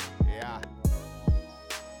flavor. Yeah.